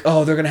feel like,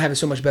 oh, they're gonna have it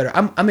so much better.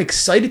 I'm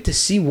excited to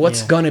see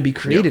what's gonna be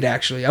created.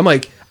 Actually, I'm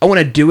like, I want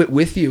to do it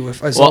with you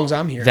as long as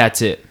I'm here.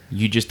 That's it.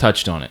 You just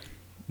touched on it.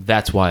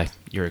 That's why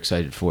you're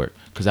excited for it,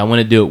 because I want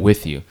to do it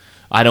with you.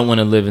 I don't want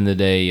to live in the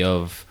day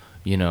of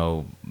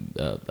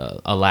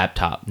a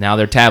laptop. Now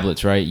they're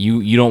tablets, right?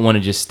 You don't want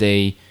to just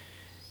stay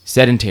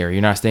sedentary.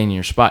 You're not staying in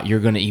your spot. You're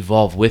going to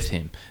evolve with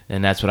him,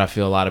 and that's what I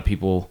feel a lot of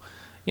people,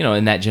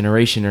 in that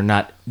generation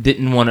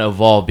didn't want to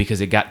evolve because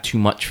it got too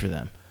much for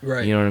them.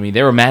 Right. You know what I mean?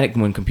 They were mad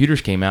when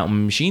computers came out,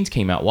 when machines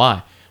came out.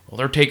 Why? Well,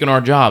 they're taking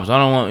our jobs. I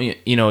don't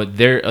want,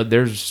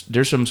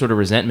 there's some sort of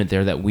resentment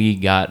there that we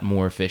got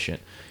more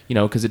efficient,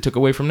 because it took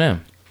away from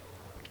them.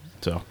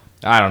 So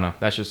I don't know.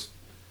 That's just.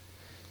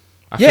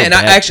 And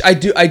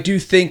I do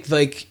think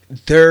like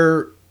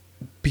they're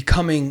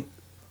becoming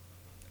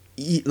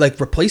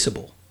like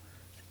replaceable,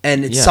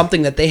 and it's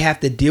something that they have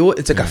to deal with.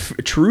 It's like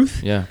a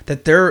truth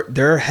that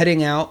they're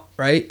heading out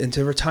right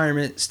into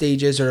retirement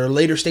stages or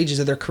later stages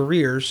of their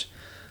careers.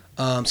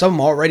 Some of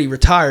them already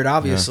retired,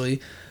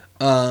 obviously,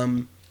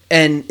 and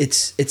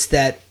it's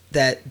that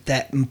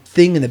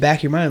thing in the back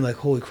of your mind, like,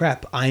 holy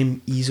crap,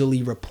 I'm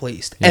easily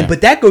replaced.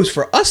 But that goes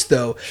for us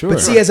though. Sure. But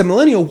see, as a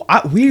millennial,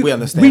 we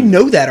understand. We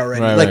know that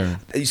already.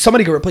 Right.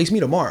 Somebody can replace me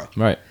tomorrow.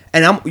 Right.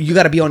 And you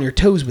got to be on your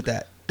toes with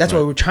that. That's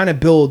why we're trying to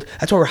build.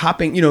 That's why we're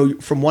hopping,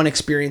 from one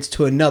experience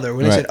to another.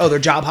 When they said, they're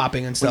job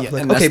hopping and stuff.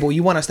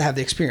 You want us to have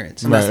the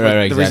experience. Right,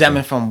 exactly. The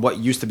resentment from what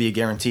used to be a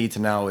guarantee to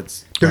now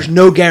there's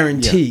no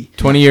guarantee.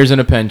 20 years in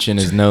a pension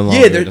is no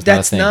longer. Yeah,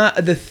 that's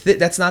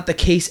not the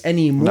case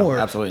anymore.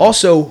 No, absolutely.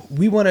 Also,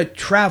 we want to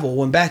travel.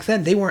 When back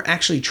then they weren't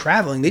actually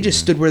traveling; they just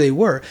stood where they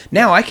were.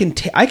 Now I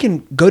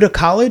can go to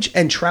college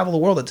and travel the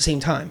world at the same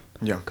time.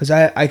 Yeah, because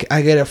I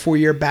get a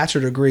 4-year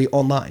bachelor degree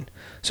online.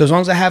 So as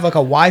long as I have like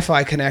a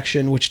Wi-Fi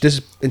connection, which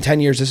in 10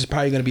 years this is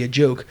probably going to be a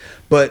joke,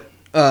 but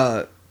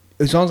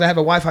as long as I have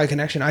a Wi-Fi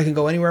connection, I can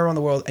go anywhere around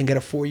the world and get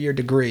a 4-year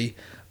degree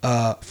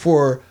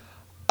for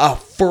a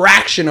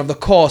fraction of the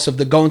cost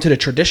of going to the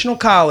traditional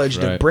college,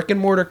 the brick and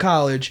mortar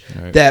college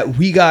that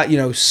we got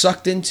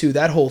sucked into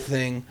that whole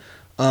thing,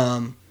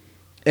 and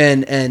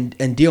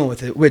dealing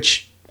with it,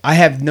 which I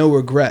have no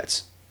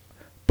regrets.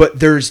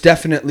 But there's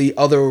definitely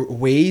other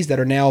ways that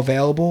are now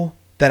available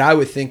that I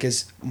would think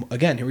is,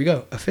 again, here we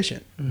go,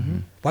 efficient. Mm-hmm.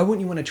 Why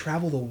wouldn't you want to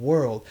travel the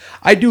world?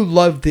 I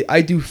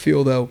do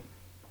feel though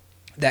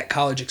that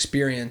college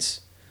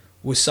experience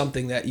was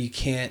something that you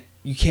can't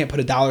put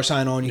a dollar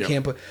sign on. You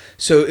can't put.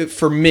 So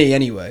for me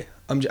anyway,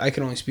 I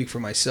can only speak for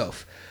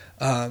myself.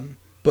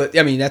 But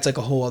I mean that's like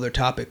a whole other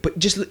topic. But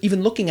just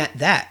even looking at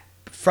that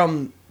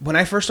from when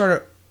I first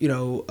started,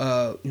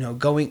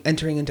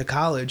 entering into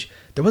college,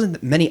 there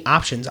wasn't many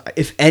options,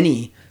 if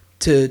any,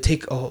 to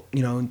take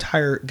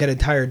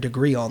entire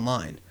degree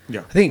online.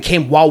 Yeah. I think it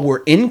came while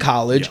we're in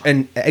college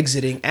and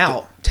exiting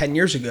out 10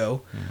 years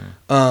ago.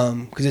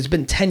 Because it's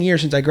been 10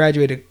 years since I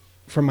graduated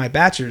from my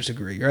bachelor's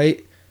degree,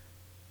 right?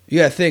 You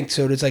gotta think,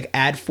 so it's like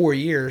add 4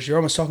 years, you're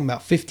almost talking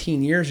about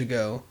 15 years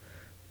ago.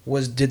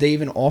 Did they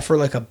even offer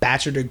like a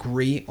bachelor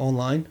degree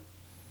online?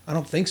 I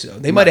don't think so.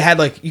 They might have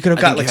had you could have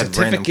got like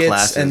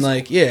certificates and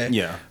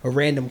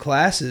random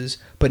classes,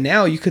 but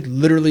now you could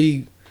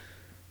literally.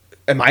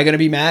 Am I going to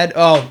be mad?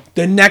 Oh,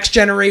 the next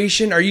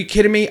generation? Are you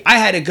kidding me? I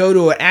had to go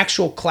to an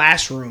actual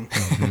classroom.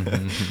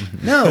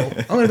 No.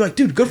 I'm going to be like,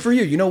 dude, good for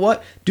you. You know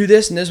what? Do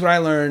this and this is what I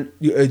learned.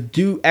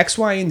 Do X,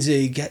 Y, and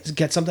Z.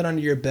 Get something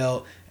under your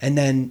belt. And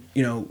then,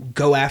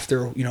 go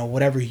after,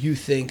 whatever you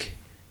think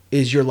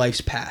is your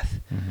life's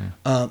path.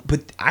 Mm-hmm.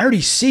 But I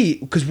already see,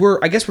 because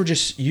I guess we're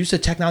just used to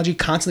technology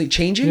constantly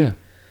changing. Yeah.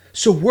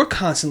 So we're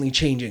constantly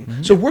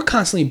changing. So we're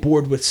constantly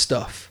bored with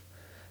stuff.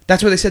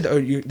 That's why they said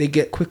they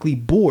get quickly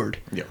bored.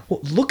 Yeah.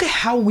 Well, look at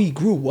how we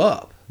grew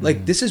up.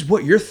 Like, this is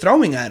what you're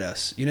throwing at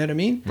us. You know what I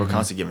mean? We're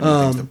constantly giving you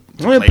things to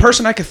The only play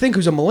person I could think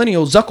who's a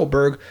millennial,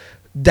 Zuckerberg,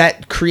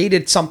 that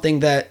created something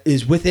that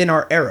is within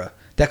our era,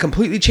 that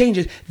completely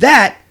changes,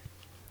 that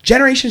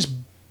generations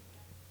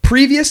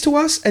previous to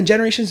us and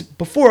generations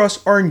before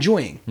us are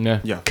enjoying.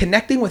 Yeah.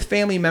 Connecting with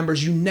family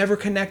members you never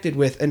connected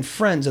with, and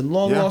friends and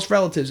long lost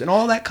relatives and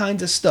all that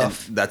kinds of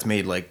stuff. And that's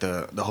made like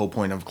the whole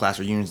point of class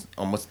reunions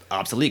almost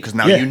obsolete, because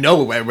now you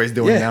know what everybody's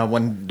doing now,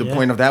 when the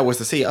point of that was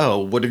to see, oh,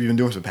 what have you been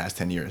doing for the past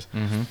 10 years?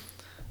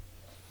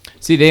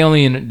 See, they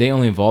only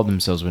involved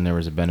themselves when there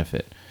was a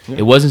benefit.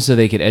 It wasn't so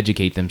they could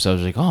educate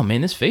themselves, like, oh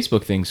man, this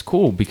Facebook thing's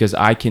cool because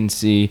I can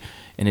see,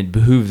 and it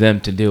behooved them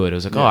to do it. It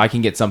was like, oh, I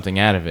can get something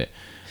out of it.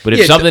 But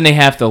if something they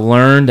have to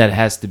learn that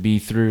has to be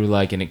through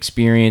like an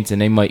experience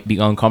and they might be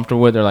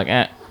uncomfortable with, they're like,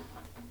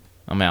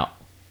 I'm out.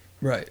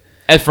 Right.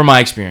 As from my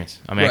experience.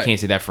 I mean, I can't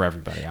say that for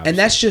everybody, obviously. And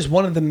that's just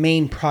one of the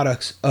main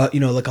products,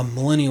 like a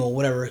millennial,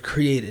 whatever,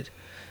 created.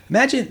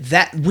 Imagine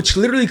that, which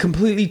literally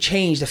completely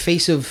changed the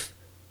face of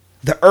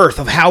the earth,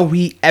 of how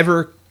we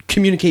ever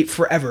communicate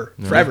forever.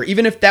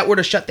 Even if that were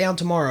to shut down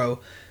tomorrow,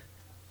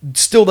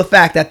 still the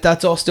fact that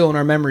that's all still in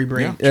our memory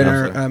brain, in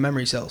our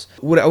memory cells.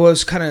 What I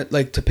was kind of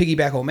like, to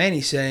piggyback on Manny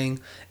saying,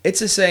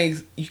 it's a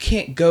saying, you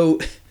can't go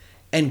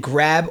and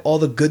grab all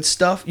the good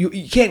stuff. You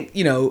can't,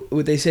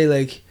 what they say,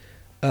 like,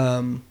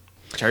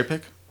 Cherry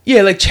pick?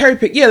 Yeah, like cherry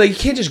pick. Yeah, like you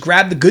can't just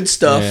grab the good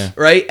stuff,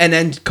 right, and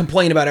then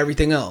complain about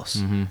everything else.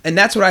 And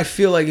that's what I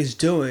feel like it's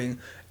doing.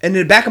 And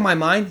in the back of my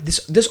mind,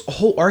 this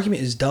whole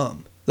argument is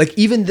dumb. Like,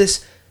 even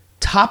this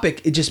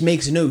topic, it just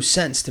makes no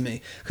sense to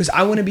me, because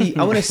I want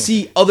to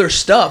see other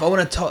stuff. I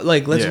want to talk,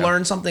 like, let's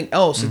learn something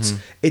else.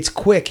 It's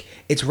quick,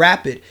 it's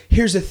rapid.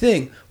 Here's the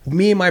thing,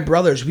 me and my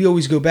brothers, we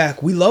always go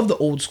back. We love the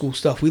old school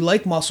stuff. We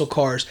like muscle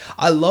cars.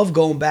 I love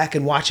going back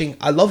and watching.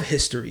 I love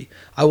history.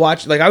 I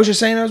watch, like I was just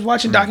saying, I was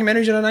watching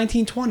documentaries of the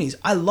 1920s.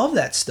 I love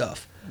that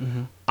stuff.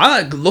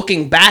 I like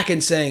looking back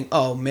and saying,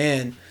 oh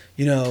man,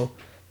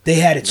 they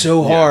had it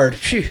so hard.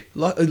 Phew,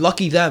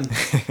 lucky them.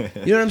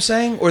 You know what I'm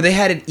saying? Or they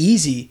had it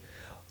easy.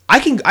 I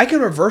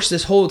can reverse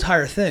this whole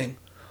entire thing.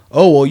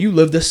 Oh, well, you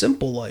lived a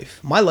simple life.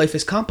 My life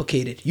is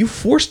complicated. You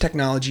forced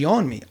technology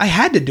on me. I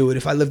had to do it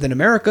if I lived in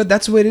America.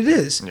 That's the way it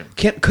is.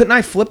 Yeah. Couldn't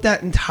I flip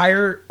that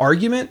entire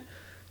argument,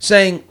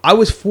 saying I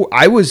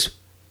was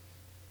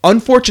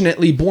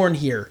unfortunately born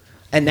here,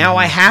 and now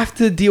I have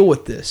to deal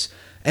with this.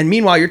 And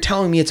meanwhile, you're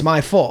telling me it's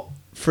my fault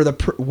for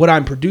what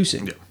I'm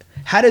producing. Yeah.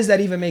 How does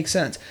that even make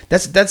sense?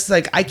 That's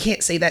like, I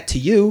can't say that to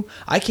you.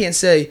 I can't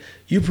say,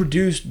 you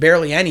produced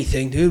barely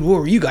anything, dude. What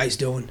were you guys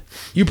doing?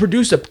 You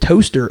produced a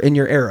toaster in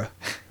your era,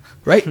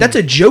 right? That's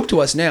a joke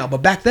to us now,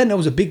 but back then that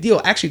was a big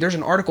deal. Actually, there's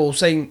an article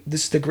saying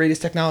this is the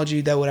greatest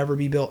technology that would ever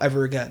be built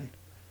ever again.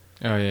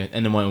 Oh yeah,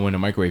 and then when the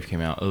microwave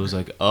came out, it was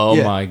like,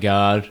 oh my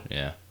god,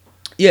 yeah.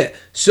 Yeah,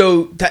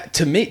 so that,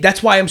 to me,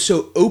 that's why I'm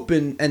so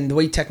open, and the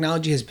way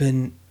technology has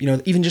been,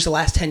 even just the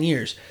last 10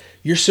 years,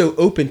 you're so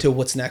open to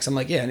what's next. I'm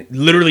like, yeah,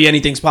 literally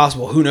anything's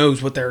possible. Who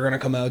knows what they're going to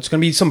come out. It's going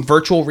to be some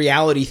virtual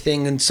reality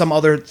thing and some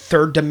other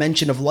third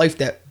dimension of life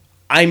that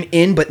I'm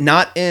in but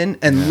not in,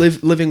 and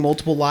living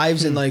multiple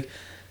lives. And like,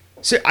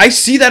 so I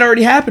see that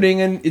already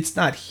happening, and it's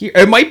not here.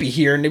 It might be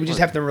here, and they just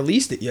haven't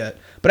released it yet.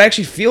 But I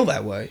actually feel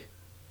that way.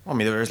 Well, I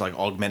mean, there is like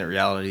augmented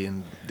reality,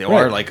 and there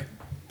are like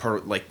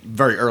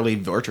very early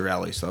virtual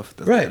reality stuff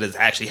that is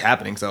actually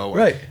happening. So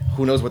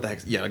who knows what the heck?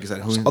 Yeah, like I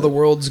said, other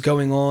worlds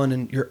going on,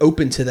 and you're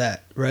open to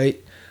that, right?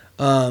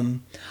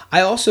 I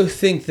also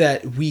think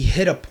that we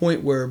hit a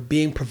point where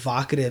being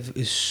provocative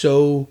is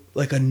so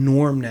like a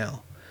norm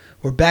now.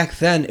 Where back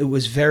then it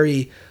was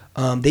very.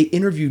 They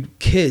interviewed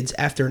kids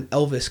after an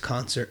Elvis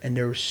concert, and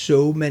there were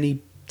so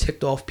many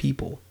ticked off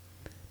people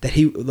that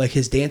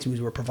his dance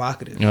moves were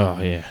provocative. Oh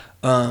yeah.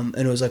 And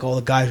it was like all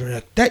the guys were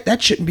like,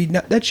 that shouldn't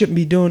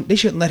be doing. They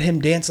shouldn't let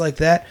him dance like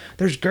that.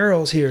 There's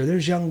girls here.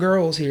 There's young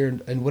girls here,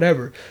 and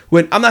whatever.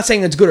 When I'm not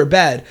saying it's good or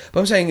bad, but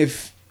I'm saying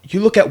if you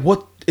look at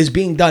what is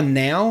being done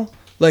now,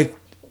 like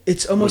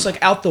it's almost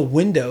like out the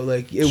window.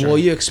 Like, well,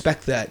 you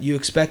expect that. You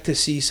expect to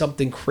see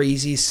something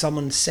crazy,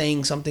 someone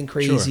saying something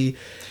crazy.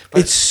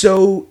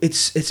 Sure.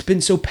 It's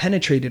been so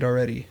penetrated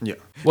already. Yeah.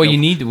 Well, you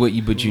need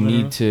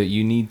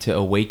to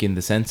awaken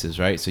the senses,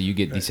 right? So you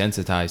get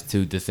desensitized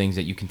to the things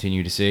that you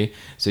continue to see.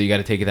 So you got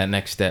to take that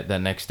next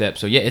step.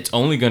 So yeah, it's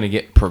only going to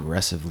get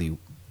progressively,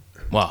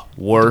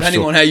 worse.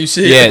 Depending on how you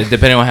see it. Yeah,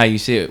 depending on how you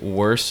see it,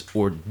 worse,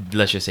 or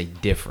let's just say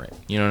different.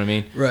 You know what I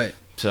mean? Right.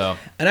 So.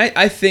 And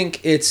I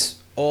think it's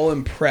all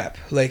in prep,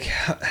 like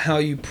how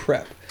you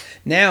prep.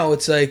 Now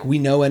it's like we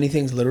know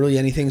literally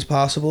anything's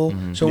possible.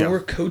 Mm-hmm. So when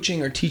we're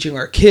coaching or teaching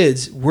our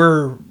kids,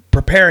 we're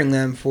preparing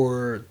them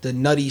for the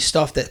nutty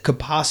stuff that could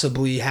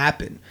possibly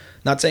happen.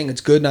 Not saying it's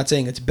good, not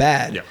saying it's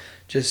bad. Yeah.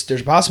 Just there's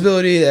a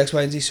possibility that X,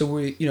 Y, and Z. So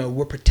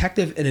we're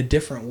protective in a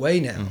different way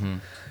now. Mm-hmm.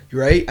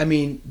 Right? I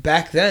mean,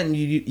 back then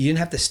you didn't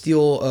have to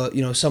steal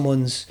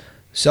someone's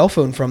cell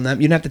phone from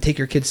them. You didn't have to take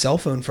your kid's cell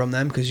phone from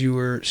them because you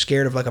were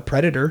scared of like a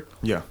predator.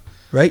 Yeah.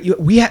 right?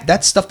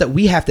 That's stuff that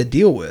we have to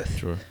deal with.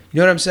 Sure. You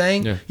know what I'm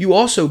saying? Yeah. You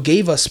also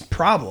gave us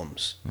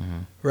problems,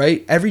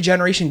 right? Every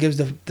generation gives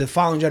the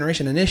following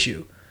generation an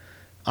issue.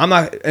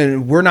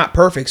 And we're not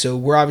perfect, so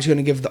we're obviously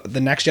going to give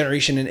the next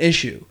generation an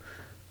issue.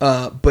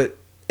 But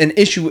an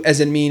issue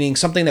as in meaning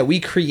something that we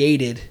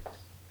created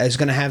is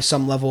going to have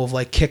some level of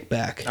like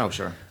kickback. Oh,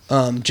 sure.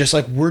 Just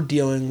like we're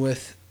dealing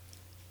with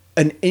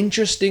an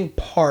interesting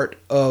part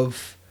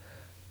of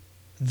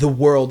the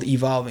world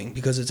evolving,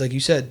 because it's like you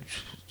said,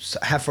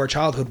 half of our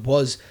childhood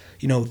was,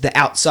 the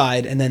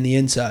outside and then the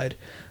inside,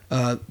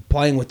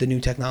 playing with the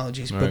new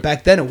technologies. Right. But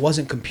back then it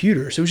wasn't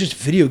computers. It was just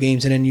video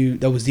games, and then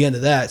that was the end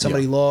of that.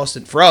 Somebody lost,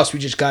 and for us, we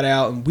just got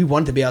out and we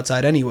wanted to be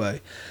outside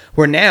anyway.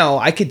 Where now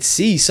I could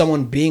see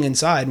someone being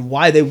inside and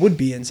why they would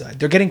be inside.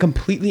 They're getting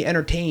completely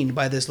entertained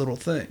by this little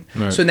thing.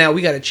 Right. So now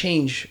we got to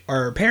change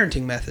our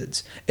parenting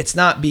methods. It's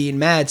not being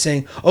mad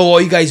saying, oh, all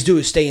you guys do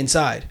is stay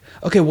inside.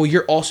 Okay, well,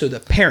 you're also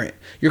the parent.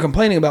 You're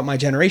complaining about my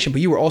generation,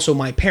 but you were also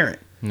my parent.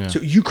 Yeah.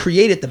 So you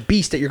created the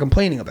beast that you're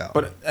complaining about.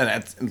 But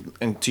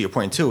and to your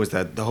point too is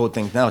that the whole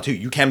thing now too,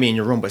 you can be in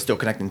your room but still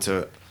connecting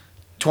to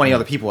 20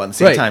 other people at the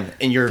same time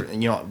in your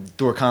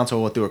through a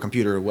console or through a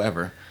computer or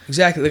whatever.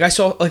 Exactly. I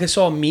saw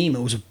a meme.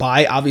 It was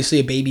by obviously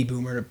a baby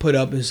boomer to put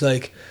up as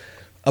like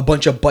a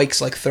bunch of bikes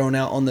like thrown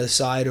out on the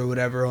side or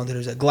whatever. On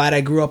there's like, glad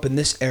I grew up in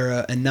this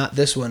era and not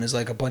this one. Is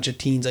like a bunch of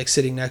teens like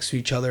sitting next to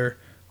each other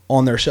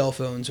on their cell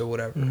phones or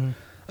whatever. Mm-hmm.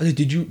 I was like,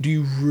 do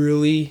you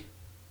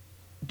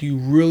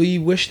really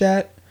wish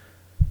that?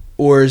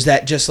 Or is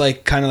that just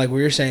like kind of like what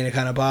you're saying? It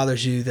kind of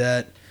bothers you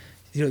that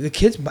the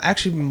kids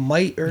actually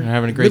might or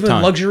having a great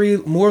time.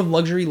 more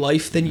luxury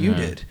life than you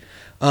did.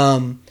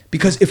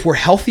 Because if we're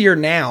healthier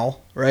now,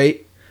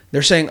 right?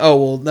 They're saying, oh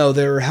well, no,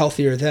 they were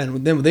healthier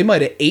then. They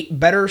might have ate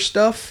better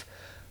stuff,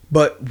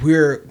 but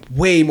we're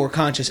way more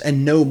conscious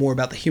and know more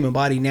about the human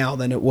body now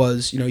than it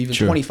was, even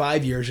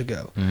 25 years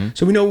ago. Mm-hmm.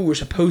 So we know what we're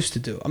supposed to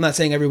do. I'm not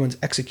saying everyone's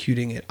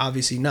executing it,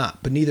 obviously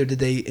not, but neither did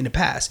they in the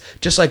past.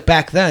 Just like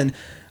back then.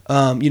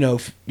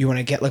 If you want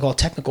to get like all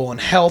technical on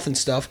health and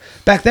stuff,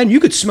 back then you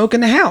could smoke in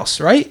the house,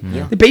 right?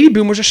 Yeah. The baby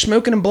boomers are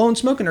smoking and blowing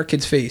smoke in their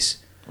kids' face.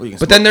 Well,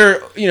 but then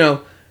they're,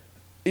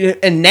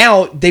 and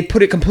now they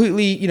put it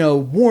completely,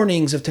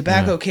 warnings of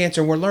tobacco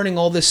cancer. And we're learning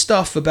all this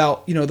stuff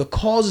about, the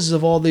causes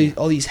of all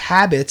these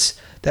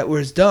habits that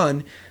was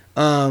done.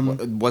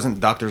 Wasn't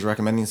doctors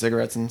recommending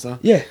cigarettes and stuff?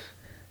 Yeah.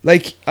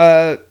 Like,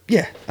 I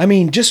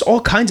mean, just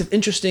all kinds of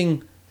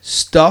interesting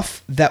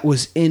stuff that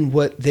was in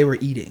what they were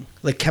eating,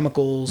 like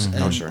chemicals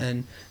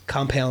and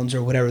compounds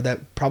or whatever,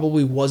 that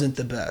probably wasn't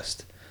the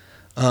best.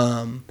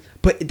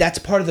 But that's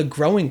part of the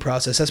growing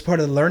process. That's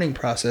part of the learning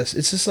process.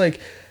 It's just like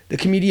the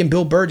comedian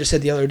Bill Burr just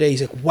said the other day.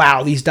 He's like,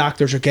 wow, these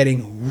doctors are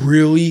getting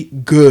really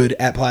good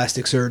at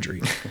plastic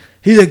surgery.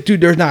 He's like,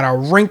 dude, there's not a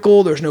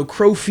wrinkle. There's no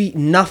crow feet,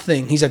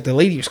 nothing. He's like, the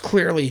lady was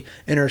clearly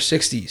in her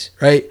 60s,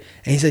 right?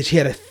 And he said she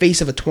had a face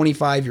of a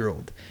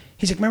 25-year-old.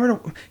 He's like,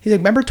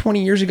 remember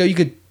 20 years ago you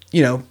could,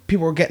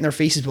 people were getting their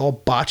faces all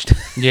botched.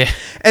 Yeah.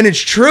 And it's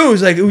true.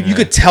 It's like you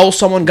could tell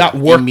someone got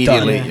work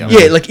immediately, done.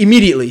 Yeah, like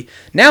immediately.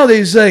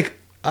 Nowadays, like,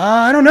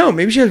 I don't know.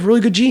 Maybe she has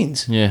really good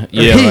genes. Yeah.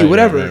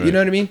 Whatever. Right. You know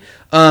what I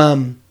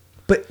mean?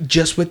 But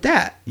just with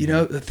that,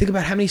 think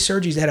about how many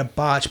surgeries they had to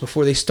botch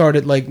before they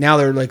started. Like now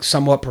they're like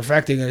somewhat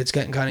perfecting, and it's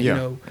getting kind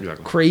of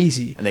exactly.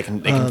 Crazy. And they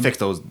can fix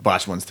those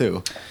botched ones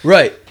too.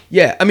 Right.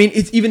 Yeah, I mean,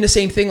 it's even the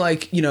same thing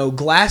like,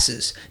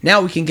 glasses.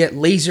 Now we can get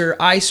laser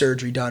eye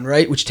surgery done,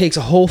 right? Which takes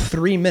a whole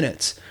 3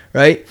 minutes,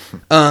 right?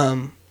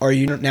 Now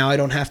I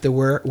don't have to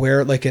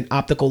wear like an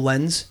optical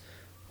lens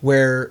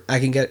where I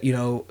can get,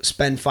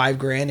 spend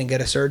 $5,000 and get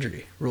a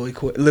surgery really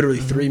quick, literally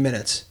 3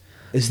 minutes.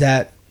 Is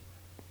that,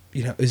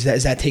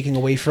 is that taking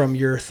away from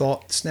your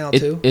thoughts now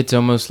too? It's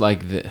almost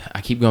like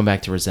I keep going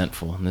back to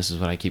resentful, and this is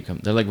what I keep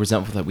coming. They're like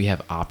resentful that we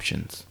have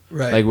options.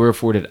 Right. Like we're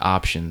afforded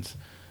options.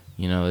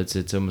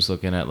 It's almost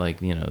looking at like,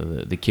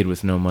 the kid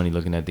with no money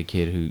looking at the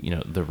kid who,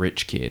 the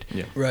rich kid.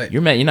 Yeah. Right.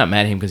 You're not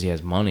mad at him because he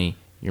has money.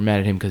 You're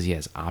mad at him because he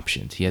has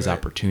options. He has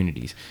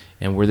opportunities.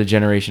 And we're the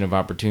generation of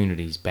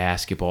opportunities.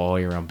 Basketball all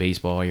year round,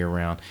 baseball all year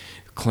round,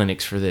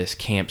 clinics for this,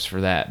 camps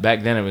for that.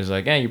 Back then it was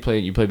like, you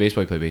play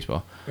baseball, you play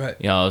baseball. Right.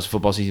 It was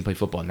football season, you play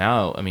football.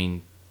 Now, I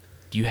mean,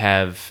 you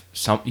have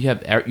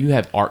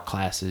art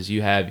classes,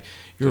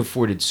 you're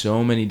afforded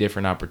so many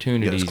different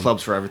opportunities. There's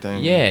clubs for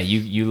everything. Yeah,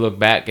 you look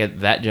back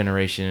at that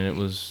generation and it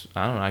was,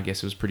 I don't know, I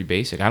guess it was pretty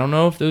basic. I don't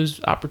know if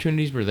those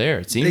opportunities were there.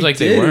 It seems like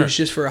they were. It was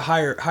just for a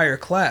higher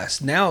class.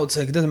 Now it's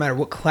like it doesn't matter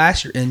what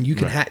class you're in, you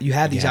can you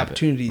have these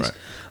opportunities.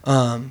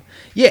 Right.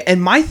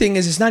 And my thing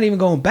is, it's not even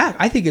going back.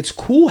 I think it's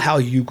cool how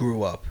you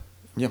grew up.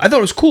 Yep. I thought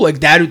it was cool.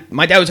 Like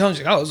my dad was telling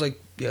me, I was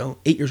like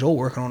 8 years old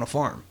working on a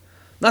farm.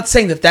 Not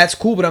saying that that's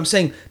cool, but I'm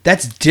saying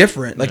that's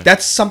different. Like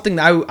that's something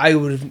that I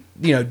would have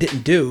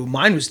didn't do.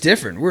 Mine was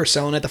different. We were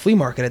selling at the flea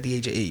market at the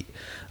age of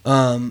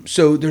 8.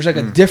 So there's like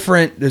a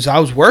different. As I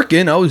was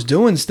working, I was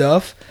doing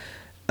stuff,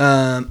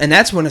 and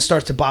that's when it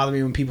starts to bother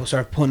me when people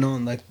start putting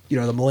on like the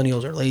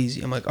millennials are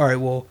lazy. I'm like, all right,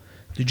 well,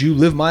 did you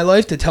live my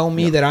life to tell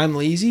me that I'm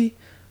lazy?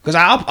 Because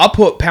I'll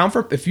put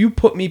if you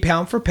put me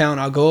pound for pound,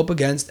 I'll go up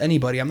against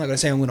anybody. I'm not going to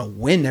say I'm going to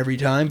win every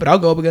time, but I'll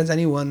go up against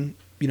anyone,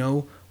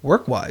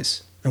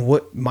 work-wise. And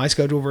what my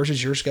schedule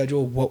versus your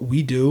schedule, what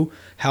we do,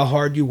 how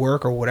hard you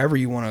work, or whatever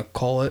you want to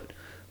call it,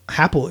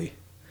 happily.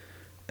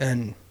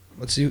 And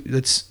let's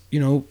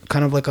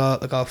kind of like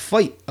a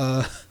fight,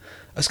 a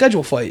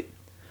schedule fight.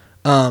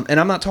 And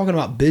I'm not talking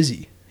about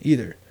busy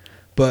either,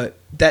 but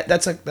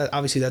that's like that.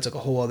 Obviously, that's like a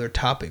whole other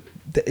topic.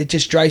 It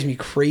just drives me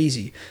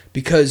crazy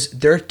because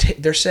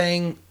they're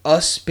saying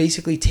us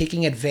basically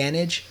taking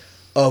advantage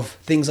of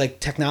things like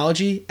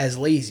technology as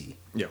lazy.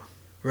 Yeah.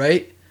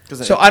 Right.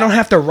 So I don't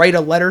have to write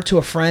a letter to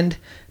a friend,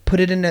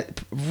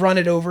 run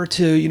it over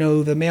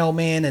to the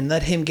mailman, and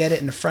let him get it,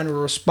 and the friend will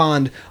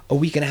respond a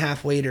week and a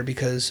half later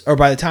or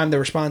by the time the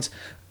response,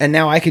 and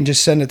now I can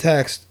just send a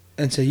text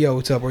and say, "Yo,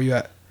 what's up? Where you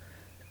at?"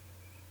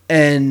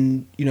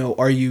 And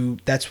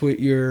that's what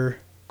you're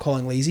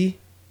calling lazy,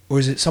 or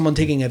is it someone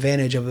taking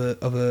advantage of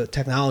a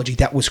technology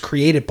that was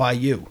created by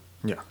you?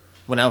 Yeah.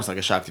 Well, now it's like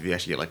a shock if you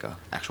actually get like a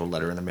actual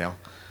letter in the mail.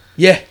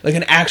 Yeah, like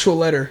an actual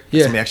letter.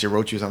 Yeah. Somebody actually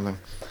wrote you something.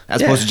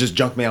 As opposed to just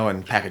junk mail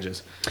and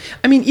packages.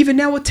 I mean, even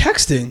now with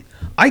texting,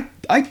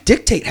 I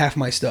dictate half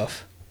my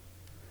stuff.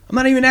 I'm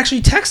not even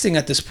actually texting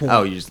at this point.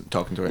 Oh, you're just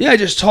talking to it? Yeah, I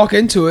just talk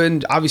into it,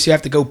 and obviously I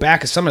have to go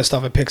back, because some of the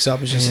stuff it picks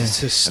up is just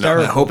it's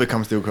hysterical. I hope it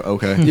comes through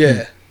okay.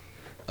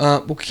 Yeah.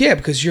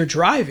 Because you're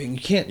driving.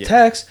 You can't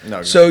text.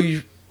 No, so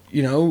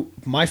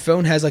my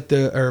phone has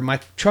my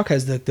truck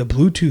has the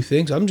Bluetooth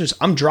thing, so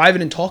I'm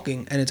driving and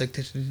talking, and it's like,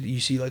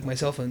 you see like my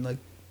cell phone, like,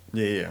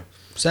 yeah.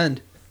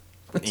 Send.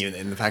 Even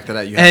in the fact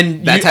that you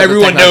have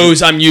everyone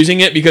knows I'm using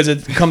it because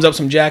it comes up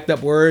some jacked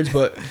up words,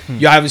 but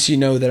you obviously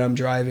know that I'm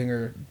driving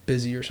or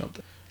busy or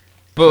something.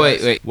 But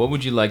wait, what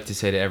would you like to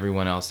say to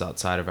everyone else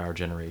outside of our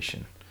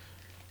generation?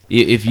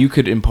 If you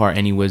could impart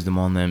any wisdom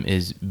on them,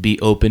 is be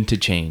open to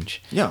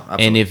change. Yeah,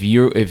 absolutely. And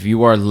if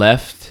you are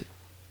left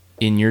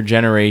in your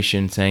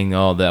generation saying,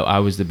 "Oh, that I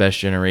was the best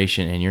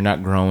generation," and you're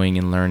not growing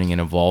and learning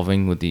and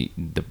evolving with the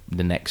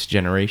next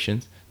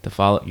generations to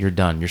follow, you're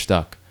done. You're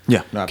stuck.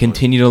 Yeah, absolutely.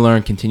 Continue to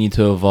learn, continue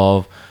to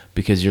evolve,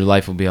 because your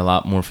life will be a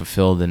lot more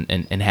fulfilled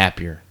and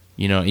happier.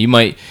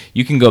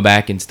 You can go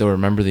back and still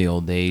remember the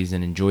old days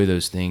and enjoy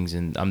those things,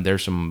 and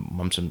there's some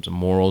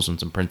morals and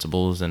some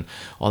principles and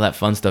all that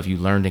fun stuff you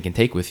learned and can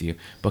take with you.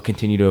 But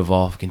continue to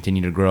evolve,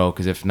 continue to grow,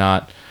 because if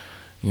not,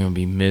 you're gonna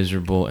be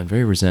miserable and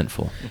very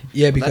resentful.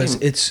 Yeah, because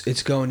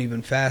it's going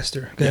even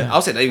faster. Yeah,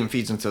 I'll say that even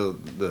feeds into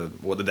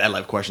the dad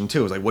life question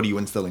too. Is like, what are you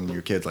instilling in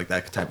your kids, like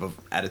that type of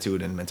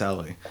attitude and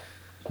mentality?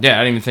 Yeah,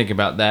 I didn't even think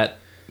about that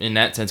in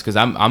that sense, because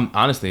I'm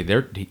honestly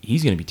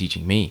he's going to be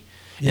teaching me,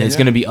 and it's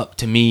going to be up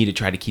to me to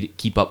try to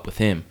keep up with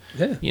him.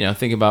 Yeah.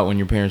 Think about when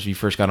you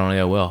first got on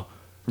AOL.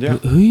 Yeah.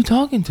 Who are you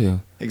talking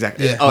to?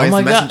 Exactly. Yeah. Oh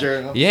my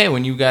Messenger. God. Yeah,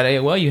 when you got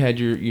AOL, you had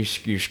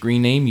your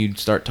screen name. You'd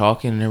start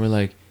talking, and they were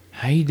like,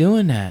 "How you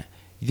doing that?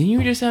 Didn't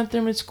you just have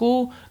them at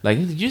school? Like,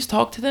 did you just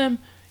talk to them?"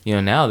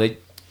 Now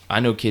I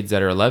know kids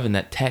that are 11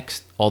 that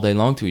text all day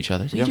long to each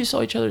other. They just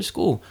saw each other at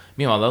school.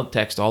 Meanwhile, they'll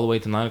text all the way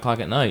to 9 o'clock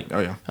at night. Oh,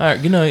 yeah. All right,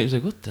 good night. It was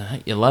like, what the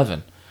heck?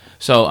 11.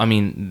 So, I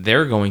mean,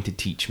 they're going to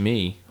teach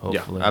me,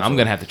 hopefully. Yeah, I'm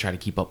going to have to try to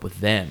keep up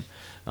with them,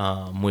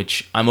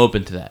 which I'm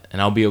open to that,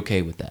 and I'll be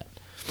okay with that.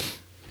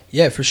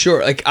 Yeah, for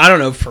sure. Like, I don't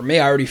know. For me,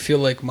 I already feel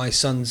like my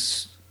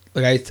son's...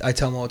 Like, I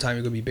tell him all the time,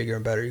 you're going to be bigger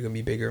and better. You're going to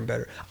be bigger and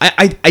better.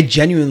 I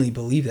genuinely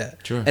believe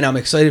that. Sure. And I'm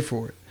excited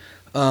for it.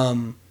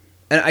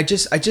 And I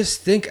just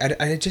think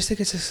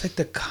it's just like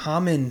the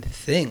common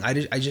thing.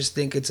 I just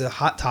think it's a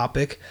hot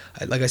topic.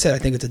 Like I said, I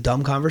think it's a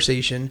dumb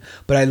conversation,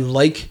 but I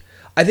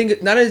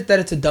think not that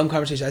it's a dumb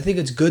conversation. I think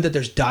it's good that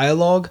there's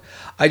dialogue.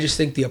 I just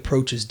think the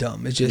approach is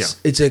dumb. It's just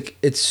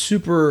it's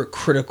super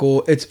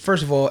critical. It's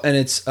first of all, and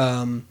it's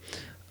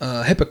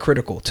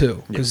hypocritical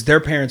too, because their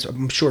parents,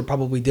 I'm sure,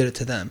 probably did it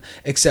to them.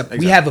 Except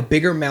we have a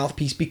bigger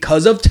mouthpiece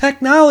because of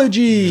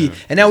technology,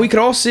 and now we could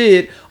all see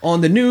it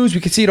on the news.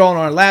 We could see it all on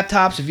our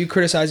laptops. If you're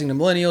criticizing the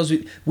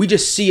millennials, we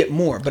just see it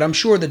more. But I'm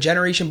sure the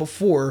generation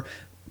before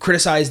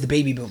criticized the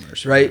baby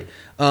boomers, right?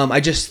 I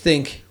just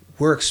think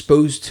we're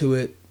exposed to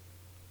it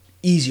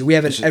easier. We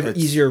have an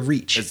easier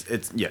reach.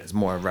 It's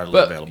more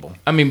readily available.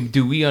 I mean,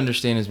 do we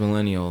understand as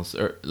millennials,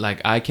 or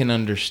like I can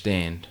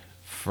understand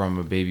from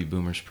a baby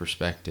boomer's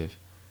perspective,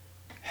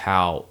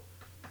 how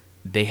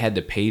they had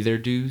to pay their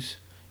dues,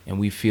 and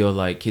we feel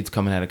like kids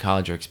coming out of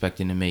college are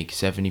expecting to make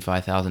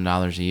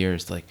 $75,000 a year.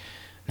 It's like,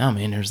 no,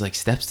 man, there's like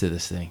steps to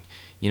this thing,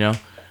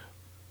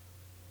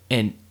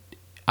 And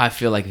I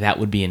feel like that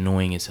would be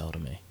annoying as hell to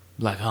me.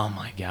 Like, oh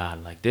my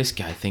God, like this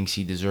guy thinks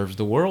he deserves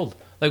the world.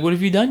 Like, what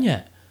have you done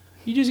yet?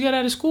 You just got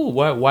out of school.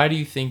 Why do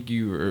you think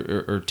you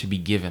are to be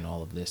given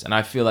all of this? And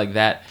I feel like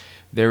that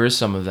there is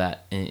some of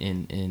that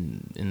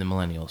in the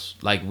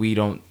millennials. Like, we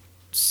don't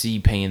see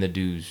paying the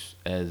dues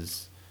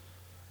as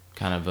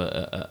kind of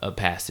a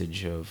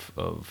passage of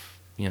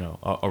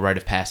a rite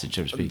of passage,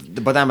 so to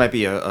speak. But that might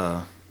be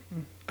a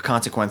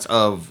consequence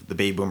of the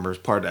baby boomers.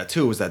 Part of that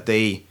too is that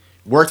they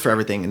worked for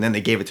everything and then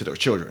they gave it to their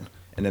children,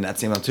 and then that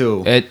same amount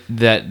too.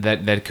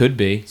 That could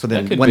be. So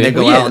then when they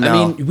go out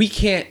now, I mean, we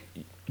can't.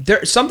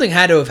 something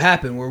had to have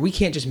happened where we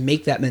can't just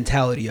make that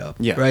mentality up,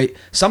 yeah. right?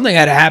 Something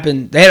had to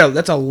happen.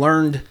 That's a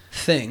learned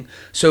thing.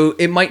 So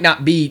it might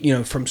not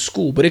be, from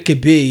school, but it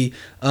could be,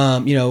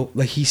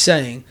 like he's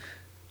saying,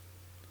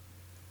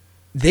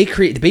 the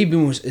baby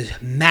boomers is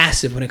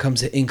massive when it comes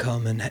to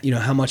income and,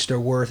 how much they're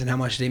worth and how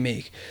much they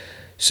make.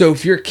 So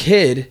if your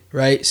kid,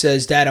 right,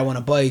 says, Dad, I want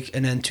a bike,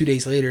 and then 2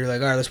 days later, you're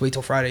like, all right, let's wait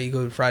till Friday. You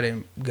go to Friday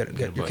and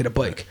get a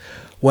bike.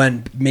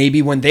 When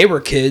they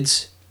were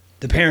kids,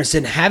 the parents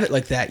didn't have it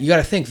like that. You got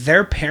to think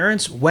their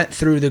parents went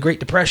through the Great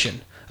Depression.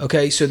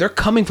 Okay, so they're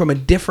coming from a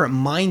different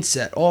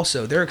mindset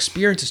also. Their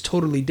experience is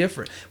totally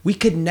different. We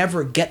could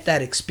never get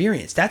that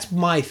experience. That's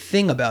my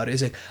thing about it.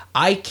 Is like,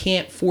 I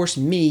can't force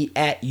me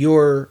at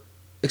your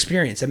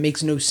experience. That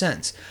makes no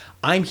sense.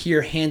 I'm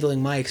here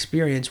handling my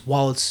experience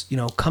while it's,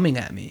 coming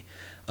at me.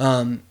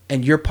 And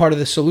you're part of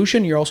the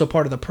solution. You're also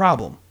part of the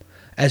problem,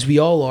 as we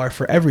all are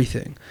for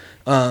everything.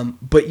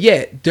 But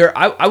yeah,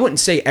 I wouldn't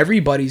say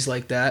everybody's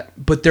like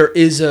that, but there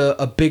is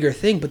a bigger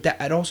thing. But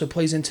that it also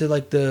plays into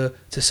like the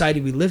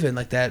society we live in,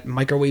 like that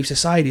microwave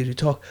society.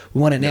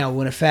 We want it now, we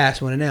want it fast,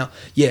 we want it now.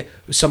 Yeah,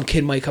 some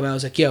kid might come out and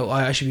was like, yo,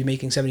 I should be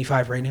making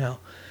 75 right now.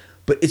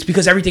 But it's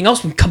because everything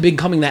else been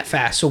coming that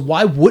fast. So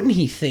why wouldn't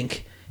he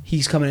think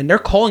he's coming in? They're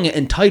calling it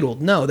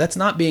entitled. No, that's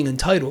not being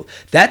entitled.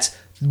 That's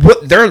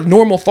what their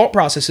normal thought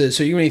process is.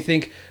 So you may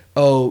think,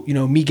 oh,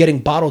 me getting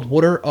bottled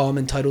water, oh, I'm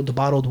entitled to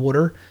bottled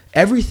water.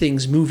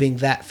 Everything's moving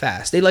that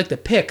fast. They like to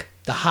pick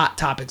the hot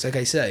topics, like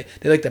I say.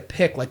 They like to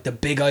pick like the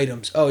big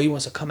items. Oh, he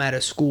wants to come out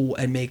of school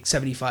and make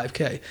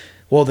 $75K.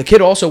 Well, the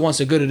kid also wants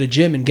to go to the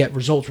gym and get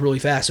results really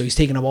fast. So he's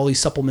taking up all these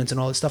supplements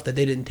and all this stuff that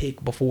they didn't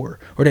take before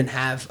or didn't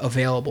have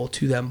available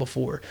to them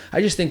before.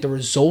 I just think the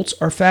results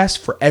are fast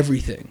for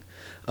everything.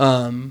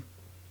 And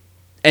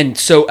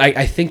so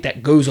I think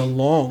that goes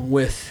along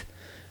with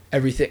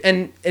everything.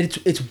 And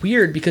it's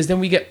weird because then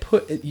we get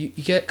you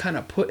get kind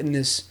of put in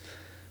this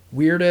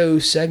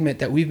weirdo segment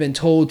that we've been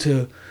told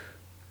to,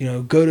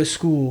 go to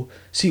school.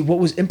 See, what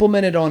was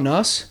implemented on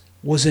us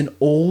was an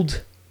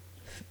old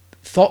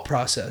thought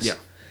process. Yeah.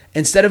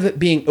 Instead of it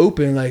being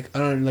open, like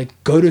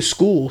go to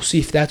school, see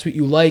if that's what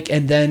you like,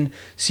 and then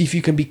see if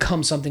you can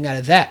become something out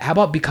of that. How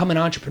about become an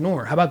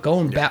entrepreneur? How about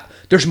going back?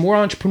 There's more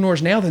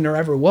entrepreneurs now than there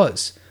ever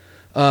was.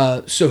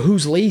 So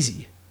who's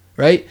lazy,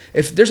 right?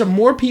 If there's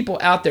more people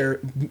out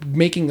there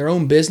making their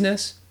own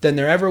business than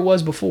there ever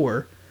was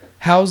before,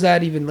 how's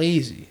that even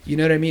lazy? You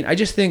know what I mean? I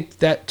just think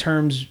that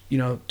term's,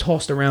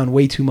 tossed around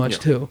way too much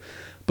too.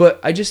 But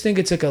I just think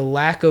it's like a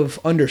lack of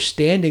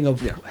understanding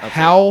of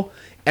how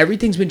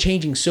everything's been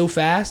changing so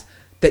fast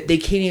that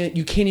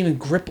you can't even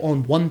grip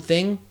on one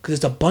thing because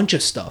it's a bunch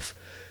of stuff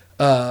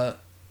that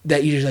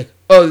you're just like,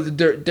 oh,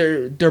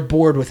 they're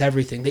bored with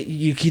everything.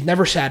 You could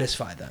never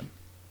satisfy them.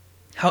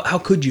 How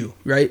could you,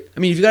 right? I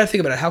mean, if you got to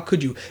think about it, how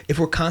could you if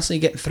we're constantly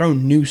getting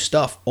thrown new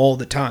stuff all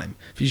the time?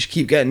 If you just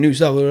keep getting new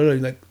stuff,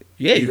 like,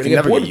 yeah, you're going to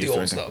get bored with the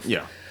old stuff.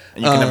 Yeah,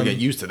 and you can never get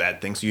used to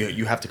that thing, so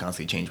you have to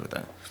constantly change with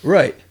that.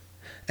 Right.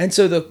 And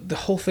so the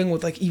whole thing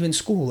with, like, even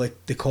school,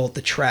 like, they call it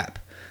the trap.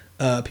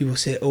 People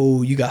say,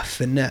 oh, you got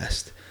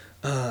finessed.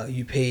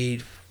 You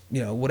paid,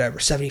 whatever,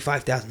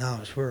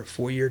 $75,000 for a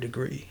 4-year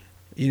degree,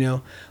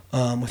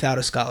 without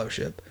a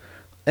scholarship.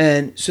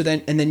 And so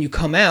then you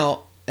come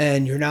out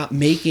and you're not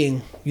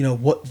making,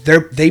 what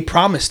they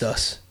promised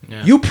us.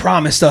 Yeah. You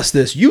promised us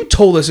this. You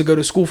told us to go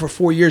to school for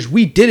 4 years.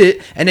 We did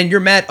it. And then you're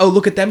mad. Oh,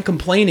 look at them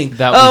complaining.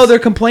 They're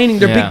complaining.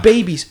 They're big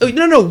babies. Oh,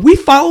 no. We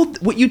followed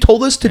what you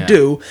told us to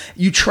do.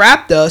 You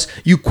trapped us.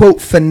 You,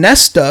 quote,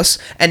 finessed us.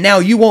 And now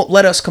you won't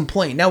let us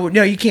complain. Now,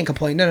 no, you can't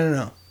complain.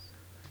 No.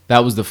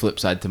 That was the flip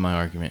side to my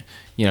argument.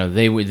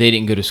 They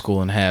didn't go to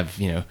school and have,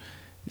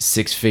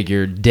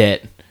 6-figure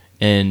debt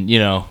and,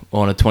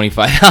 on a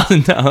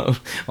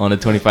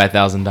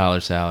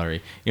 $25,000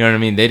 salary. You know what I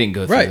mean? They didn't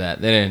go through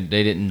that.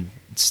 They didn't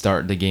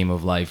start the game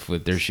of life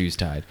with their shoes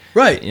tied.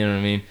 Right. You know what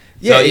I mean?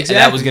 Yeah, so exactly.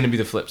 That was going to be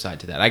the flip side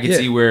to that. I could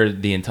see where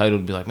the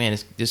entitled would be like, man,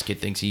 this kid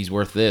thinks he's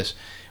worth this.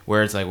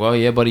 Where it's like, well,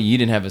 yeah, buddy, you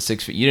didn't have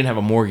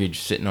a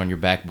mortgage sitting on your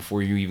back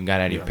before you even got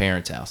out of your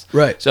parents' house.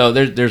 Right. So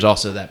there's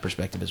also that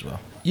perspective as well.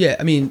 Yeah,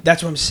 I mean,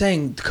 that's what I'm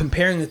saying.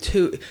 Comparing the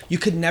two, you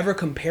could never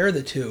compare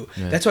the two.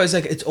 Yeah. That's why it's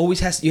like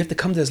you have to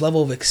come to this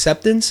level of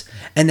acceptance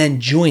and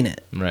then join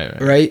it.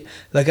 Right.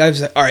 Like I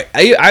was like, all right,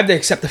 I have to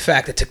accept the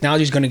fact that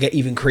technology is going to get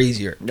even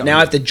crazier. Now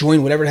I have to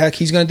join whatever the heck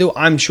he's going to do.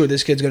 I'm sure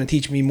this kid's going to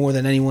teach me more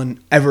than anyone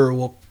ever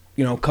will,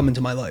 come into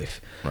my life.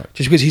 Right.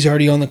 Just because he's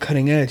already on the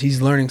cutting edge,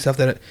 he's learning stuff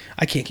that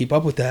I can't keep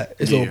up with that.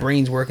 His little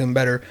brain's working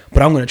better,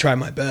 but I'm going to try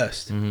my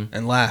best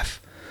and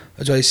laugh.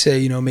 That's why I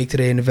say, make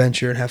today an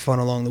adventure and have fun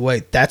along the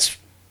way. That's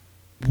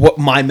what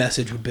my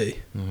message would be.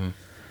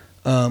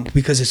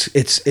 Because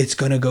it's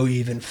going to go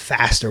even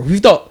faster. We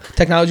thought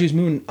technology was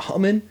moving,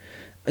 humming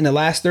in the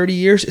last 30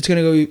 years. It's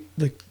going to go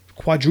like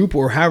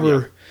quadruple or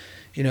however,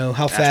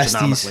 how fast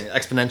these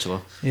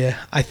exponential. Yeah,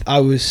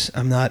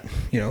 I'm not,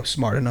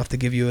 smart enough to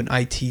give you an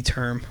IT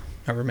term,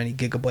 however many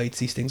gigabytes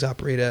these things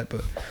operate at,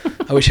 but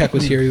I wish Heck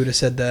was here, he would have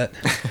said that.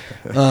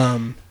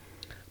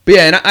 But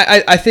yeah, and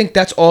I think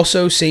that's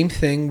also same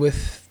thing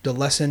with the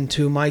lesson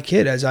to my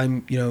kid as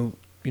I'm,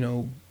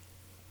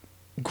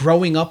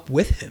 growing up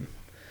with him.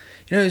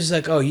 It's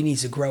like, oh, he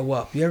needs to grow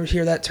up. You ever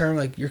hear that term?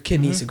 Like, your kid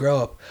needs to grow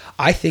up.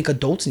 I think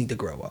adults need to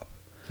grow up.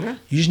 Yeah.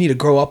 You just need to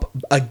grow up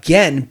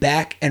again,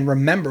 back, and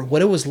remember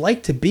what it was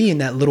like to be in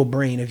that little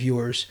brain of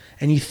yours,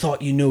 and you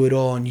thought you knew it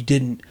all, and you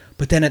didn't.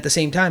 But then at the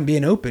same time,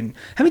 being open.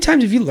 How many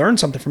times have you learned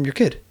something from your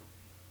kid?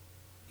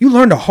 You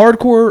learned a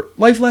hardcore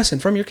life lesson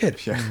from your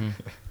kid. Yeah. Mm-hmm.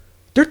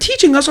 They're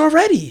teaching us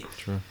already.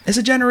 True. As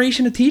a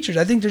generation of teachers,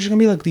 I think there's going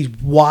to be like these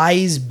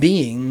wise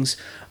beings,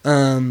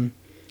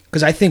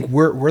 because I think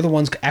we're the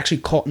ones actually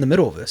caught in the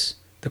middle of this,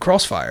 the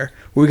crossfire,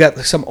 where we got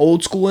like some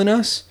old school in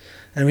us,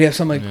 and we have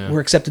some we're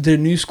accepted to the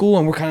new school,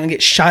 and we're kind of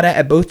get shot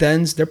at both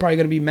ends. They're probably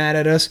going to be mad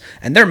at us,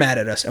 and they're mad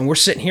at us, and we're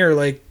sitting here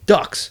like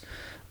ducks.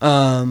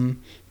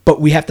 But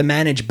we have to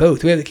manage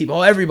both. We have to keep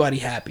everybody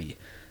happy.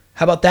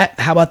 How about that?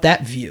 How about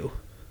that view?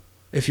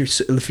 If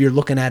you're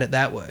looking at it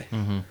that way,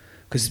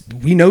 because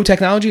we know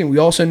technology, and we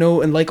also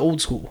know and like old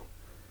school.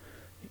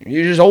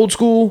 You're just old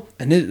school,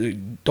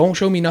 and don't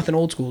show me nothing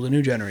old school, the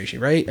new generation,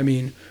 right? I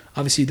mean,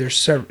 obviously there's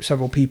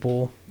several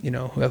people,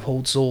 who have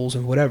old souls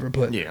and whatever,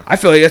 but I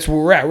feel like that's where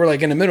we're at. We're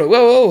like in the middle.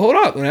 Whoa, hold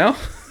up now.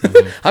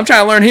 I'm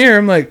trying to learn here.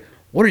 I'm like,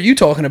 what are you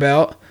talking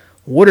about?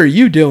 What are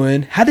you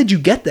doing? How did you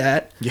get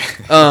that?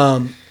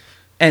 Yeah.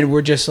 And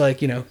we're just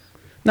like,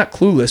 not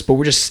clueless, but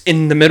we're just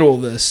in the middle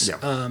of this,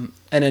 and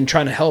then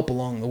trying to help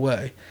along the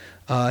way.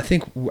 I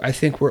think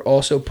we're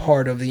also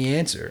part of the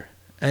answer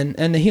and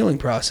the healing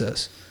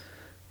process.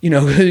 You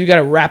got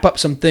to wrap up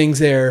some things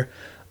there.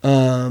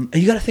 And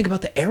you got to think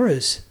about the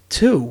eras,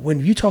 too.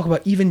 When you talk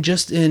about even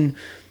just in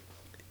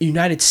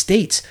United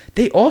States,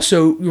 they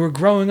also were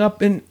growing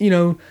up in,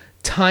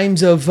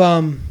 times of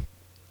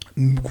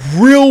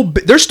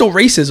there's still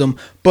racism,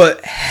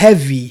 but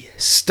heavy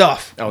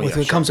stuff when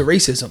it comes to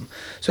racism.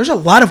 So there's a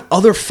lot of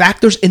other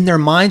factors in their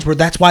minds where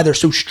that's why they're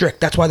so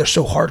strict. That's why they're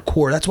so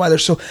hardcore. That's why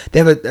they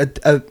have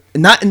a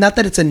not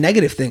that it's a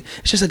negative thing.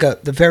 It's just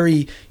like the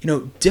very,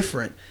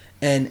 different.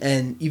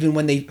 And even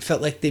when they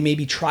felt like they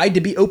maybe tried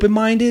to be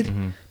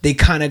open-minded, they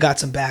kind of got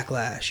some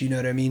backlash, you know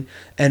what I mean?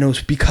 And it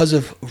was because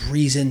of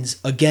reasons,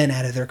 again,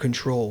 out of their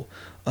control.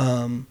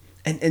 And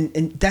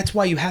that's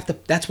why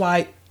that's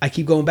why I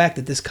keep going back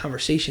that this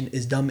conversation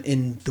is dumb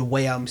in the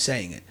way I'm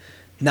saying it.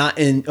 Not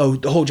in,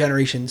 the whole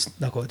generation's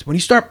knuckleheads. When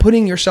you start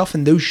putting yourself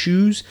in those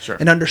shoes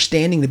and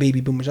understanding the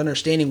baby boomers,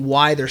 understanding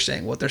why they're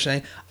saying what they're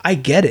saying, I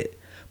get it.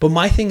 But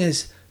my thing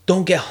is,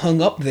 don't get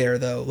hung up there,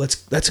 though.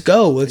 Let's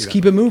go. Let's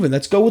keep it moving.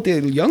 Let's go with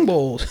the young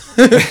bulls.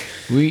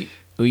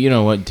 You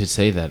know what, to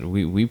say that,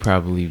 we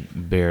probably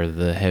bear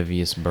the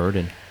heaviest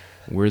burden.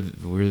 We're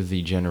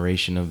the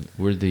generation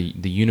we're the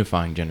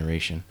unifying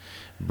generation,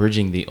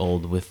 bridging the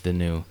old with the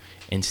new,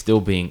 and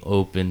still being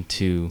open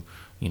to,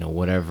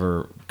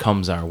 whatever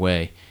comes our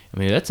way. I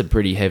mean, that's a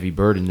pretty heavy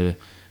burden to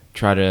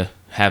try to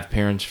have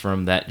parents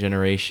from that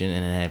generation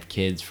and then have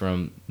kids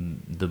from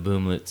the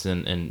boomlets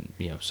and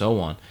so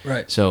on.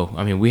 Right. So,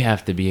 I mean, we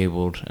have to be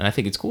able to, and I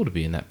think it's cool to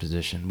be in that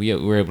position.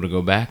 We're able to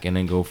go back and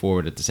then go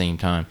forward at the same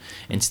time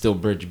and still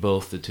bridge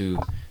both the two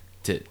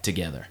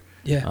together.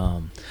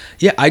 Yeah.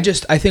 I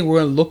think we're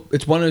going to look,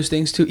 it's one of those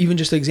things too, even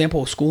just the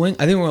example of schooling.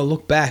 I think we're going to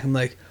look back and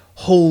like,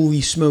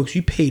 holy smokes,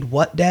 you paid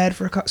what, Dad,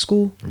 for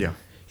school? Yeah.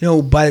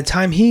 By the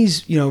time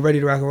he's,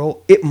 ready to rock and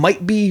roll, it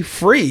might be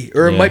free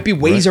or it might be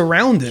ways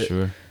around it.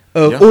 Sure.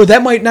 Or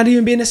that might not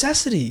even be a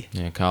necessity.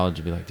 Yeah, college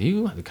would be like, do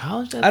you have the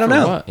college? I don't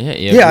know. What?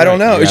 Yeah, I don't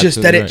know. It's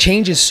just that it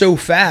changes so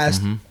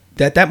fast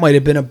that might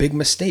have been a big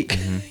mistake.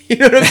 You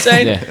know what I'm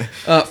saying?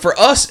 For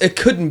us, it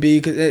couldn't be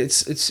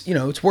because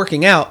it's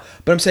working out.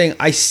 But I'm saying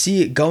I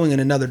see it going in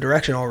another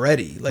direction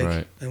already.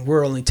 And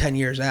we're only 10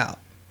 years out.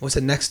 What's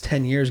the next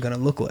 10 years going to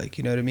look like?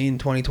 You know what I mean?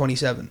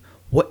 2027.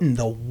 What in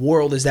the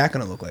world is that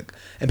going to look like?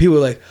 And people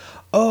are like,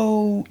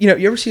 oh, you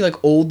ever see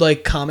like old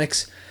like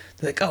comics?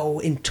 Like,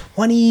 in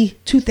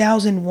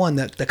 2001,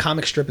 the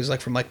comic strip is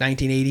like from like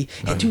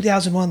 1980. In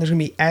 2001, there's gonna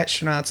be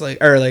astronauts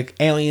like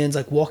aliens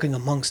like walking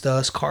amongst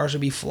us. Cars will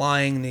be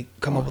flying, and they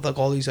come up with like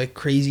all these like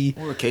crazy.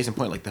 Or a case in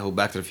point, like the whole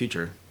Back to the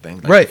Future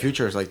thing. Like, the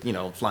future is like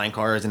flying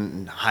cars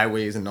and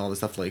highways and all this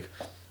stuff like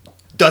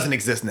doesn't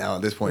exist now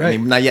at this point. Right. I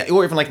mean, not yet.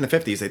 Or even like in the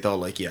 50s, they thought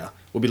like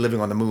we'll be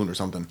living on the moon or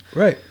something.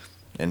 Right.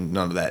 And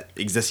none of that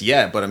exists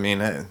yet, but I mean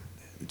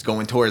it's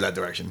going towards that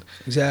direction.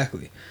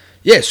 Exactly.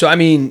 Yeah. So I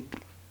mean.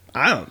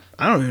 I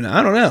don't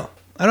know.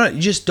 You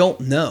just don't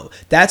know.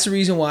 That's the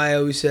reason why I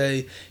always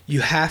say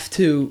you have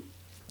to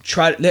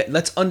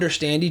let's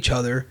understand each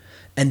other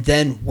and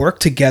then work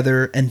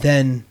together and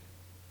then,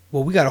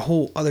 we got a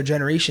whole other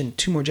generation,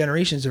 2 more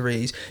generations to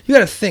raise. You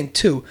got to think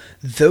too,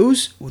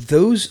 those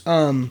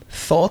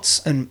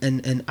thoughts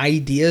and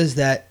ideas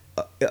that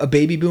a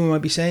baby boomer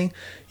might be saying,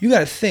 you got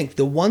to think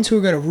the ones who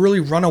are going to really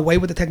run away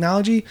with the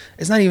technology,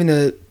 it's not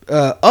even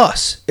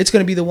us. It's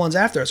going to be the ones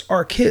after us,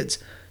 our kids.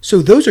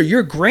 So those are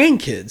your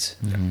grandkids.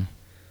 Mm-hmm.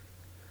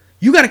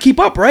 You got to keep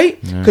up, right?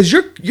 Because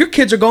your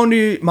kids are going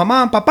to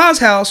Mama and Papa's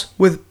house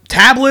with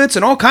tablets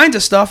and all kinds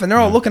of stuff, and they're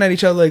all looking at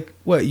each other like,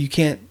 "What? You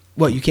can't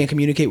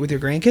communicate with your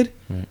grandkid?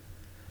 Right.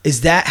 Is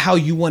that how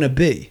you want to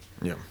be?"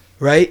 Yeah.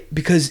 right?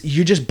 Because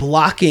you're just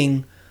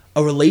blocking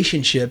a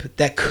relationship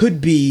that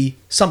could be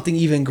something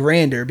even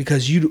grander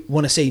because you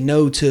want to say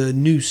no to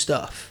new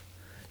stuff.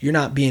 You're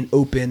not being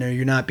open, or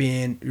you're not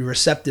being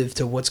receptive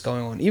to what's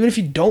going on, even if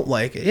you don't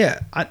like it.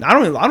 Yeah, I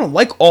don't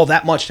like all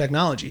that much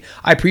technology.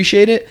 I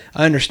appreciate it,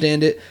 I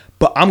understand it,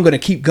 but I'm gonna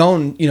keep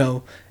going,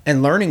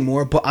 and learning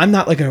more. But I'm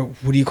not like a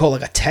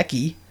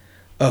techie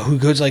who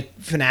goes like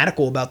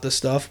fanatical about this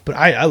stuff. But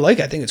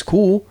I think it's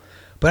cool.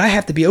 But I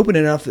have to be open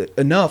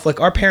enough. Like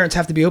our parents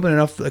have to be open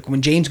enough. Like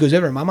when James goes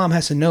over, my mom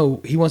has to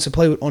know he wants to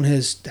play on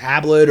his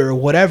tablet or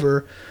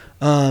whatever.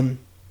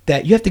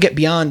 That you have to get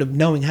beyond of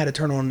knowing how to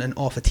turn on and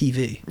off a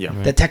TV. Yeah.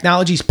 That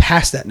technology's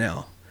past that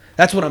now.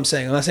 That's what I'm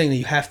saying. I'm not saying that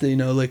you have to,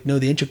 know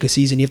the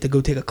intricacies and you have to go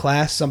take a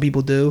class. Some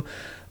people do.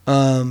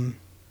 I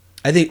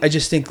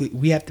just think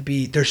we have to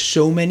be. There's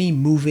so many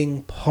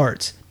moving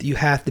parts that you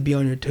have to be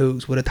on your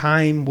toes. What a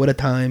time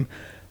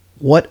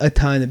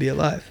to be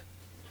alive.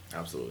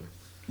 Absolutely.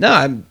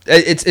 No,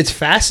 it's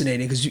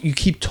fascinating because you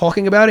keep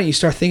talking about it and you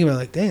start thinking about it,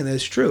 like, dang,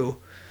 that's true.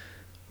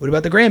 What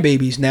about the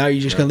grandbabies? Now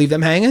you're just going to leave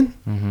them hanging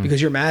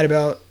because you're mad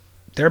about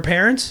their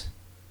parents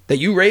that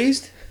you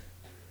raised?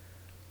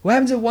 What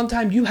happens if one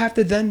time you have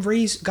to then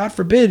raise, God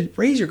forbid,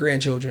 raise your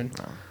grandchildren?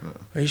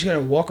 Are you just going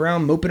to walk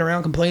around moping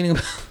around complaining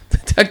about the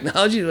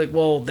technology? Like,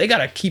 well, they got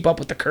to keep up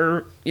with the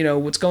curve,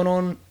 what's going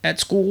on at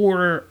school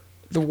or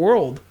the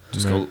world.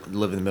 Just go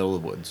live in the middle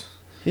of the woods.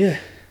 Yeah.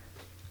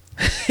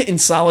 In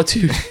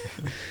solitude.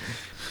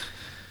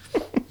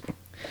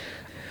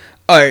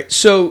 All right,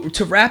 so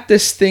to wrap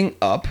this thing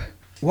up,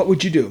 what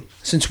would you do?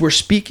 Since we're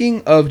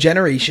speaking of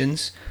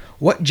generations,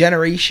 what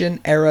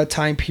generation, era,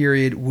 time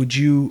period would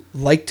you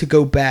like to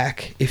go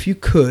back if you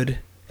could,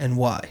 and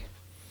why?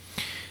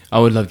 I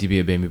would love to be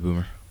a baby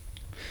boomer.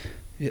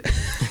 Yeah.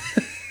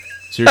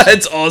 Seriously.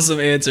 That's an awesome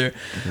answer.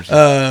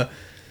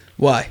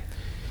 Why?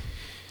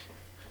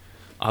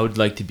 I would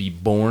like to be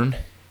born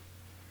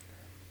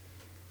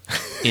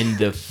in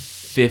the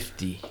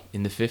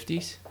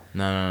 50s?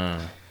 No.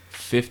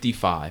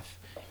 55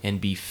 and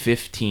be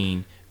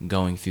 15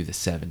 going through the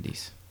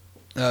 70s.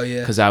 Oh, yeah.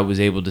 Because I was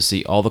able to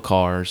see all the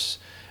cars.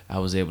 I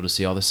was able to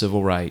see all the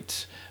civil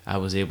rights. I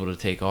was able to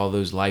take all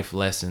those life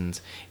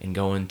lessons and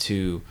go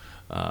into,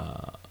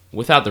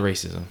 without the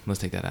racism, let's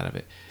take that out of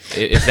it,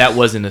 if that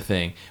wasn't a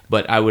thing.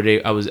 But I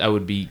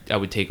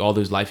would take all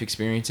those life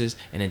experiences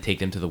and then take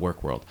them to the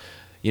work world.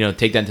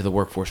 Take that into the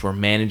workforce where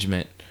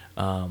management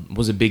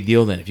was a big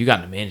deal then. If you got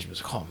into management,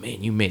 it was like, oh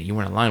man, you made it. You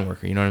weren't a line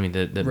worker. You know what I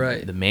mean?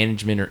 Right. The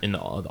management or in the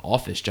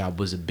office job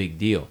was a big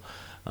deal.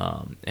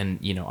 And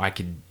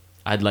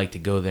I'd like to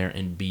go there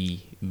and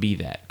be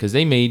that, because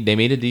they made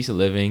a decent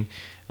living.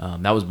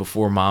 That was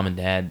before mom and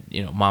dad.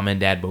 Mom and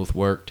dad both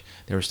worked.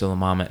 There was still a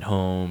mom at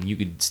home. You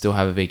could still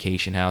have a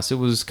vacation house. It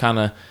was kind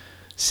of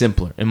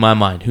simpler in my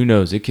mind. Who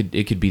knows? It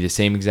could be the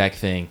same exact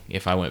thing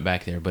if I went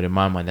back there. But in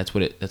my mind, that's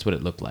what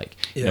it looked like.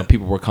 Yeah.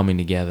 People were coming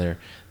together.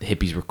 The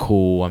hippies were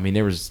cool. I mean,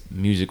 there was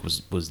music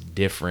was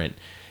different.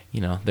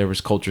 There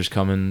was cultures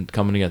coming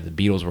together.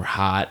 The Beatles were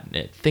hot.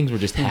 Things were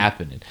just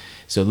happening.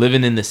 So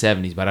living in the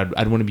 70s, but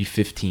I'd want to be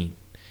 15,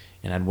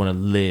 and I'd want to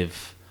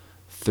live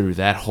through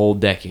that whole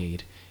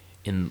decade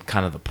in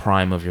kind of the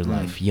prime of your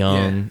life,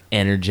 young,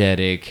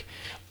 energetic,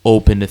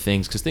 open to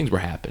things, because things were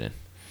happening.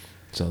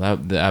 So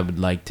that I would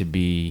like to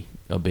be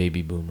a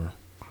baby boomer,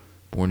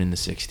 born in the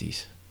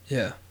 60s.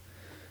 Yeah.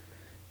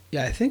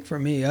 Yeah, I think for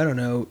me, I don't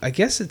know. I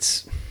guess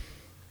it's...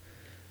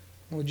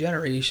 Well,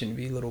 generation would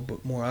be a little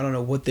bit more. I don't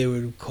know what they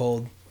would have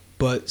called,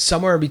 but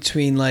somewhere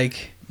between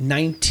like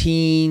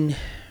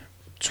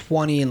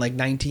 1920 and like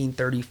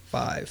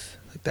 1935,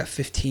 like that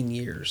 15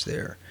 years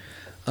there.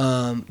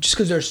 Just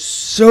because there's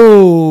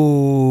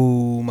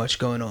so much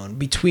going on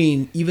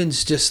between even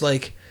just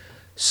like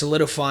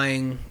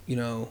solidifying,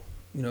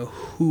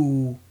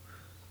 who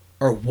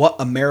or what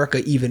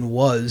America even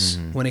was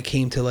when it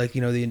came to like,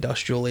 the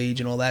industrial age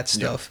and all that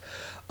stuff.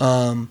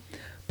 Yeah.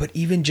 But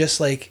even just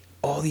like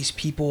all these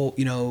people,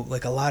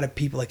 like a lot of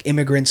people, like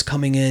immigrants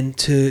coming in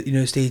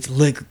to, States,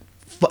 like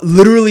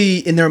literally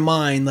in their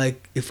mind,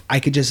 like if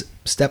I could just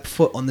step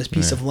foot on this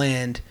piece of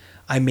land,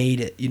 I made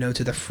it,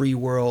 to the free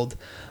world.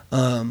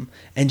 And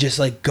just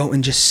like go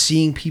and just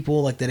seeing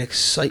people, like that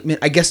excitement,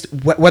 I guess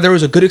whether it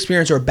was a good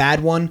experience or a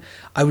bad one,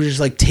 I would just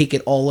like take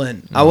it all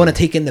in. I want to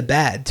take in the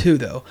bad too,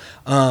 though.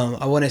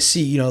 I want to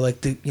see,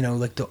 like the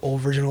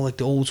original, like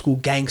the old school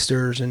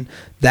gangsters and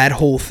that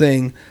whole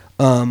thing.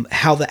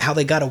 How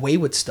they got away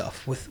with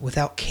stuff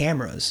without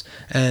cameras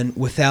and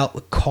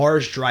without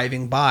cars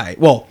driving by.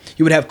 Well,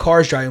 you would have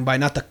cars driving by,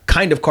 not the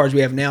kind of cars we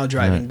have now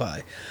driving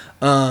by.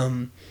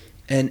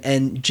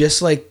 And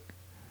just like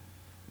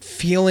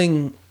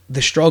feeling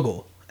the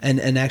struggle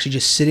and actually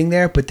just sitting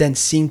there, but then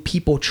seeing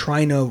people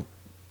trying to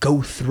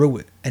go through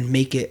it and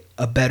make it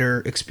a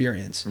better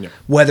experience. Yeah.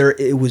 Whether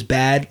it was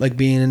bad, like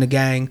being in a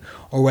gang,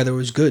 or whether it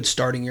was good,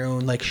 starting your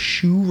own like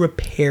shoe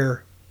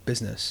repair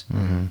business,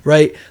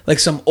 right? Like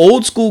some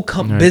old school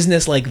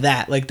business like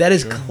that. Like that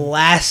is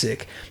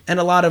classic. And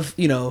a lot of,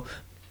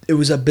 it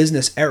was a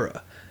business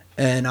era.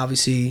 and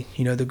obviously,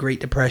 the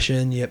Great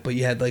Depression. Yeah, but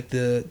you had like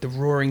the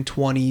Roaring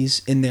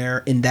 20s in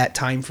there in that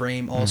time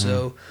frame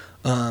also.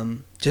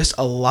 Just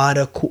a lot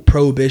of cool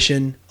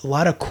Prohibition, a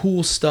lot of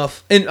cool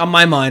stuff. And on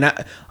my mind,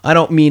 I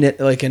don't mean it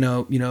like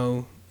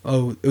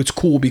oh, it's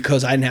cool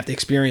because I didn't have to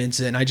experience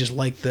it, and I just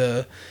like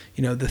the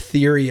the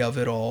theory of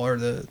it all, or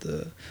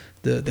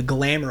the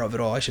glamour of it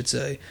all, I should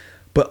say.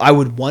 But I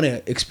would want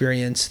to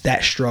experience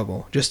that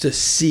struggle just to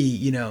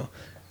see, and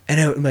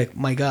I'm like,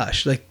 my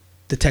gosh, like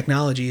the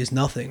technology is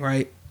nothing,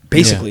 right?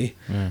 Basically,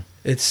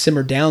 it's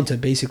simmered down to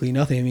basically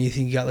nothing. I mean, you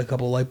think you got like a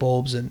couple of light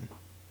bulbs, and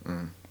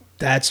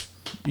that's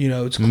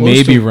it's close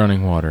maybe to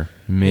running water,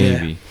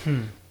 maybe.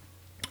 Yeah.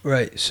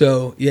 Right.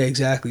 So yeah,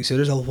 exactly. So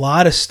there's a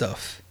lot of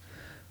stuff.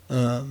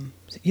 Like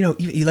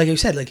I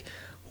said, like,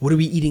 what are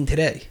we eating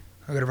today?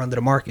 I gotta run to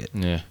the market.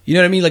 Yeah. You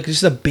know what I mean? Like,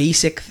 just a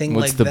basic thing.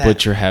 What's like the that.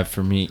 butcher have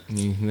for meat? And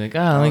you're like,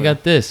 I only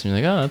got this. And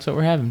you're like, oh, that's what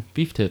we're having.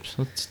 Beef tips.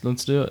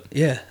 Let's do it.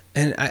 Yeah.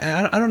 And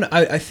I don't know.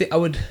 I think I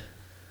would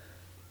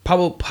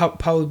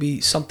probably be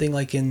something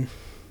like in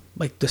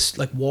like this,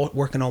 like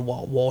working on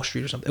Wall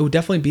Street or something. It would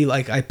definitely be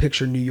like, I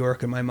picture New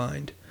York in my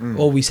mind.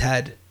 Always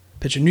had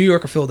picture New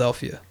York or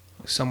Philadelphia,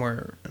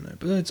 somewhere.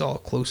 But it's all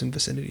close in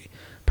vicinity.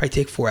 Probably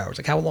take 4 hours.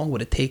 Like, how long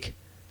would it take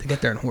to get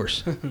there on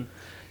horse? You know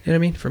what I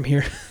mean? From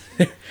here.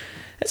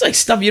 It's like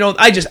stuff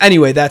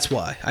anyway, that's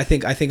why. I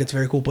think it's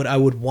very cool, but I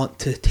would want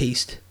to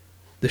taste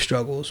the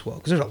struggle as well,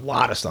 because there's a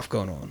lot of stuff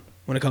going on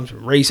when it comes to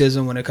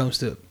racism, when it comes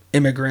to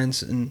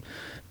immigrants and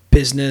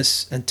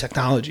business and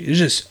technology. It's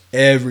just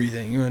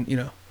everything,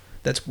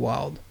 that's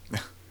wild.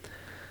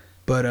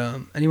 But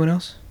anyone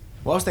else?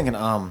 Well, I was thinking,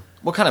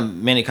 what kind of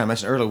Manny kind of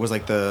mentioned earlier was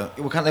like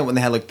when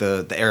they had like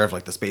the era of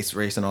like the space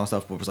race and all that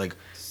stuff, but it was like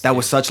that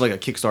was such like a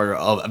Kickstarter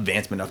of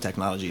advancement of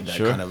technology that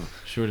the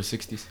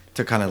 60s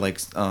to kind of like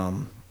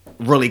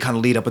really kind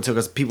of lead up until,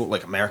 because people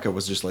like America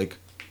was just like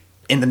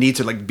in the need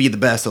to like be the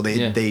best, so they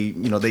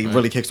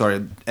really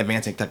kickstarted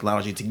advancing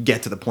technology to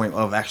get to the point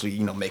of actually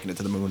making it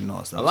to the moon and all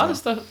that stuff.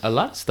 A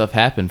lot of stuff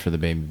happened for the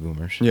baby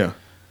boomers. Yeah,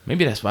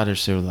 maybe that's why they're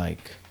so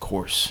like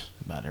coarse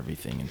about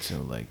everything and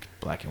so like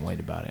black and white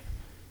about it.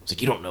 It's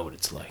like, you don't know what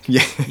it's like.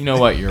 Yeah, you know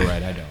what? You're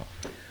right. I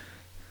don't.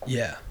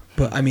 Yeah,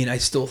 but I mean, I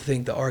still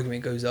think the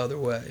argument goes the other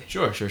way.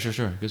 Sure.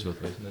 Goes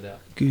both ways, no doubt.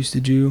 Goose,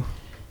 did you?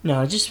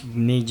 No, just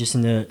me, just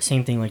in the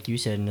same thing like you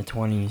said, in the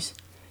 20s.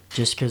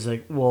 Just because,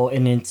 like, well,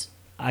 and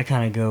I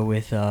kind of go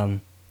with,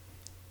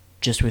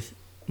 just with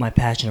my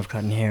passion of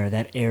cutting hair,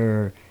 that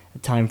era, the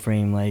time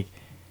frame, like,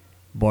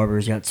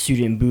 barbers got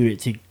suited and booted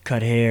to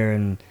cut hair,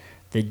 and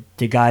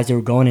the guys that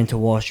were going into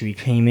Wall Street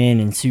came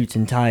in suits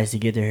and ties to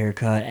get their hair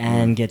cut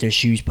and get their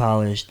shoes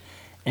polished.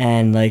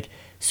 And, like,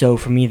 so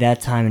for me,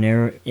 that time and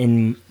era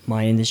in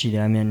my industry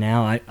that I'm in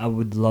now, I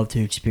would love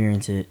to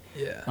experience it.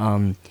 Yeah.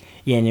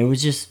 Yeah, and it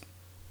was just,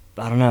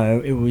 I don't know.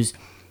 It was.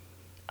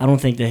 I don't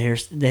think the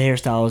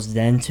hairstyles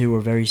then too were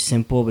very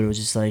simple, but it was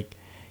just like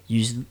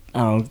use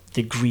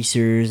the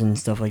greasers and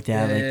stuff like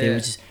that. They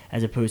was just,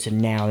 as opposed to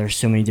now, there's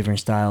so many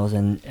different styles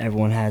and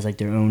everyone has like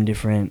their own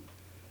different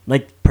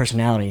like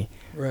personality.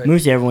 Right.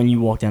 Mostly everyone you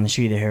walk down the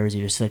street, their hair was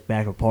either slicked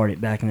back or parted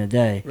back in the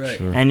day. Right.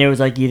 Sure. And it was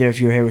like either if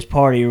your hair was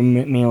parted, you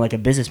were like a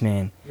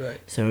businessman. Right.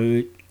 So,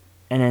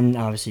 and then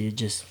obviously it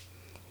just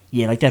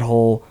like that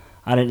whole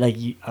I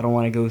don't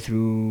want to go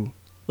through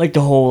like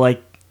the whole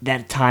like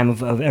that time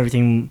of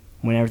everything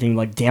when everything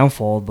like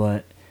downfall,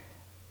 but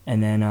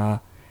and then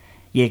I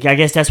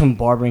guess that's when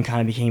barbering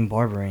kind of became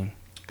barbering,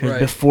 because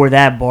before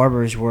that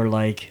barbers were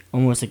like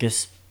almost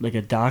like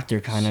a doctor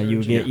kind of, you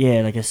would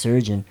get like a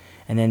surgeon,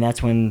 and then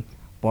that's when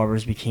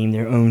barbers became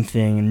their own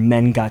thing and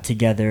men got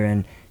together,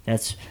 and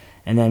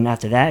then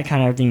after that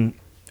kind of everything,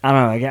 I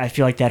don't know, I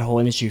feel like that whole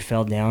industry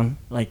fell down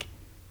like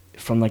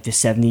from like the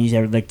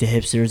 70s, like the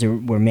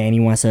hipsters, where Manny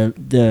wants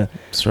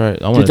that's right.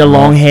 the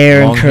long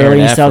hair and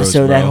curly and stuff. Afros,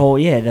 so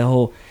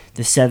bro.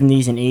 The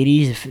 70s and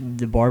 80s,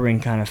 the barbering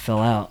kind of fell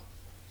out,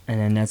 and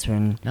then that's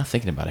when. Now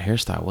thinking about it,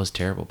 hairstyle was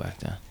terrible back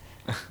then.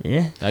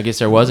 Yeah. I guess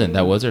there wasn't.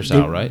 That was their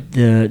style, right?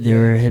 They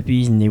were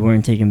hippies and they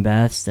weren't taking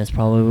baths. That's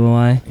probably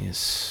why.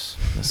 Yes,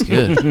 that's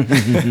good.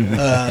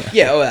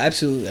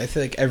 Absolutely. I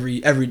feel like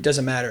every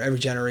doesn't matter. Every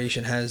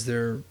generation has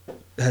the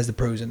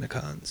pros and the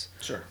cons.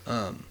 Sure.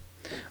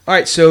 All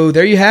right, so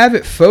there you have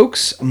it,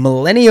 folks.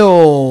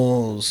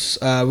 Millennials.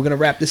 We're going to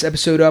wrap this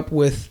episode up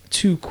with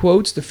 2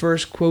 quotes. The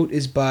first quote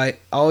is by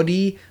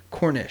Audie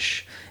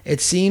Cornish.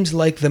 It seems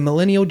like the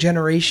millennial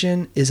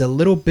generation is a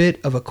little bit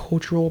of a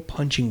cultural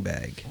punching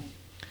bag.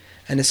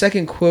 And the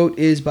second quote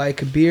is by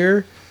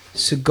Kabir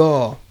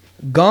Segal.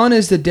 Gone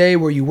is the day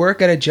where you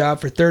work at a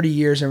job for 30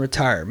 years and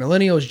retire.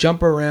 Millennials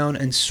jump around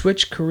and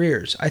switch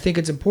careers. I think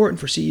it's important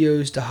for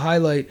CEOs to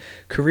highlight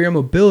career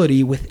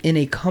mobility within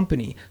a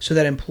company so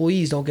that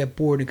employees don't get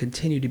bored and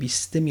continue to be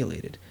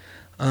stimulated.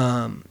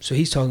 So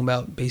he's talking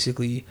about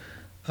basically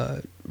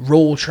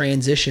role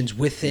transitions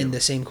within the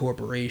same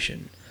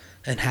corporation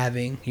and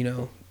having,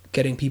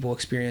 getting people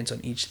experience on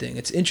each thing.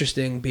 It's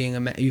interesting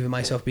even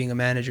myself being a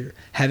manager,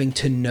 having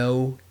to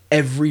know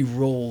every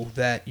role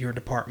that your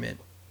department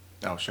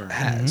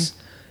has,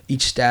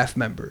 each staff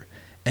member,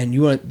 And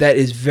that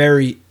is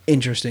very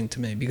interesting to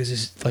me because,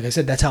 it's, like I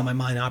said, that's how my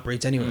mind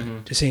operates anyway.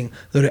 Mm-hmm. Just seeing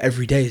Luda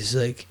every day is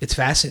like, it's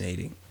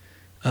fascinating.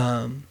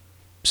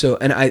 So,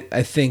 and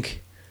I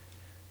think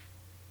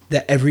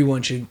that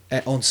everyone should,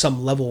 on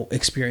some level,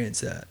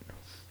 experience that.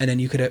 And then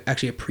you could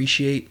actually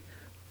appreciate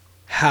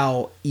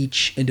how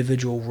each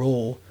individual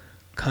role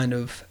kind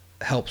of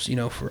helps,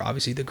 for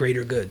obviously the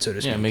greater good, so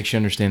to speak. Yeah, it makes you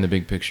understand the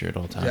big picture at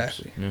all times.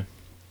 Exactly. Yeah.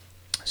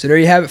 So there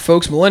you have it,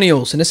 folks.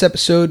 Millennials. In this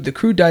episode, the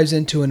crew dives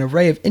into an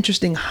array of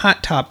interesting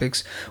hot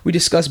topics. We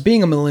discuss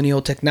being a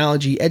millennial,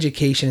 technology,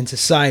 education, and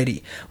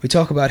society. We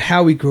talk about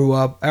how we grew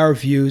up, our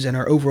views, and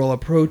our overall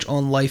approach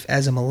on life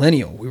as a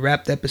millennial. We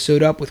wrapped the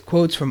episode up with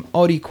quotes from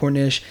Audie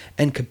Cornish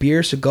and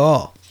Kabir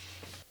Segal.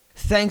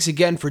 Thanks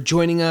again for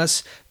joining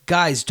us.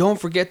 Guys,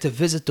 don't forget to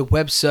visit the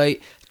website,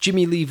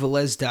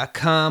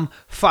 jimmyleevelez.com.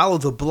 Follow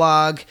the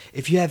blog.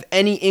 If you have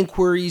any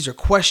inquiries or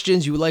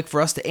questions you would like for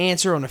us to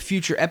answer on a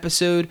future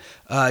episode,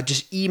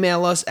 just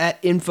email us at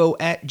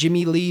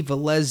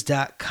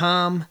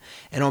info@jimmyleevelez.com.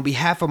 And on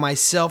behalf of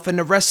myself and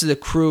the rest of the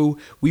crew,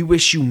 we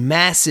wish you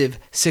massive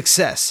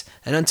success.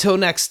 And until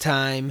next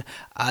time,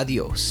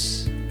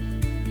 adios.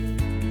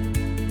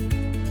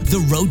 The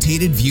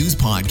Rotated Views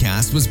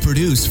podcast was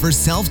produced for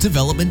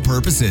self-development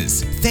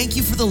purposes. Thank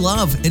you for the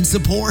love and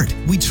support.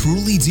 We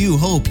truly do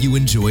hope you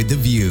enjoyed the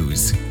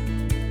views.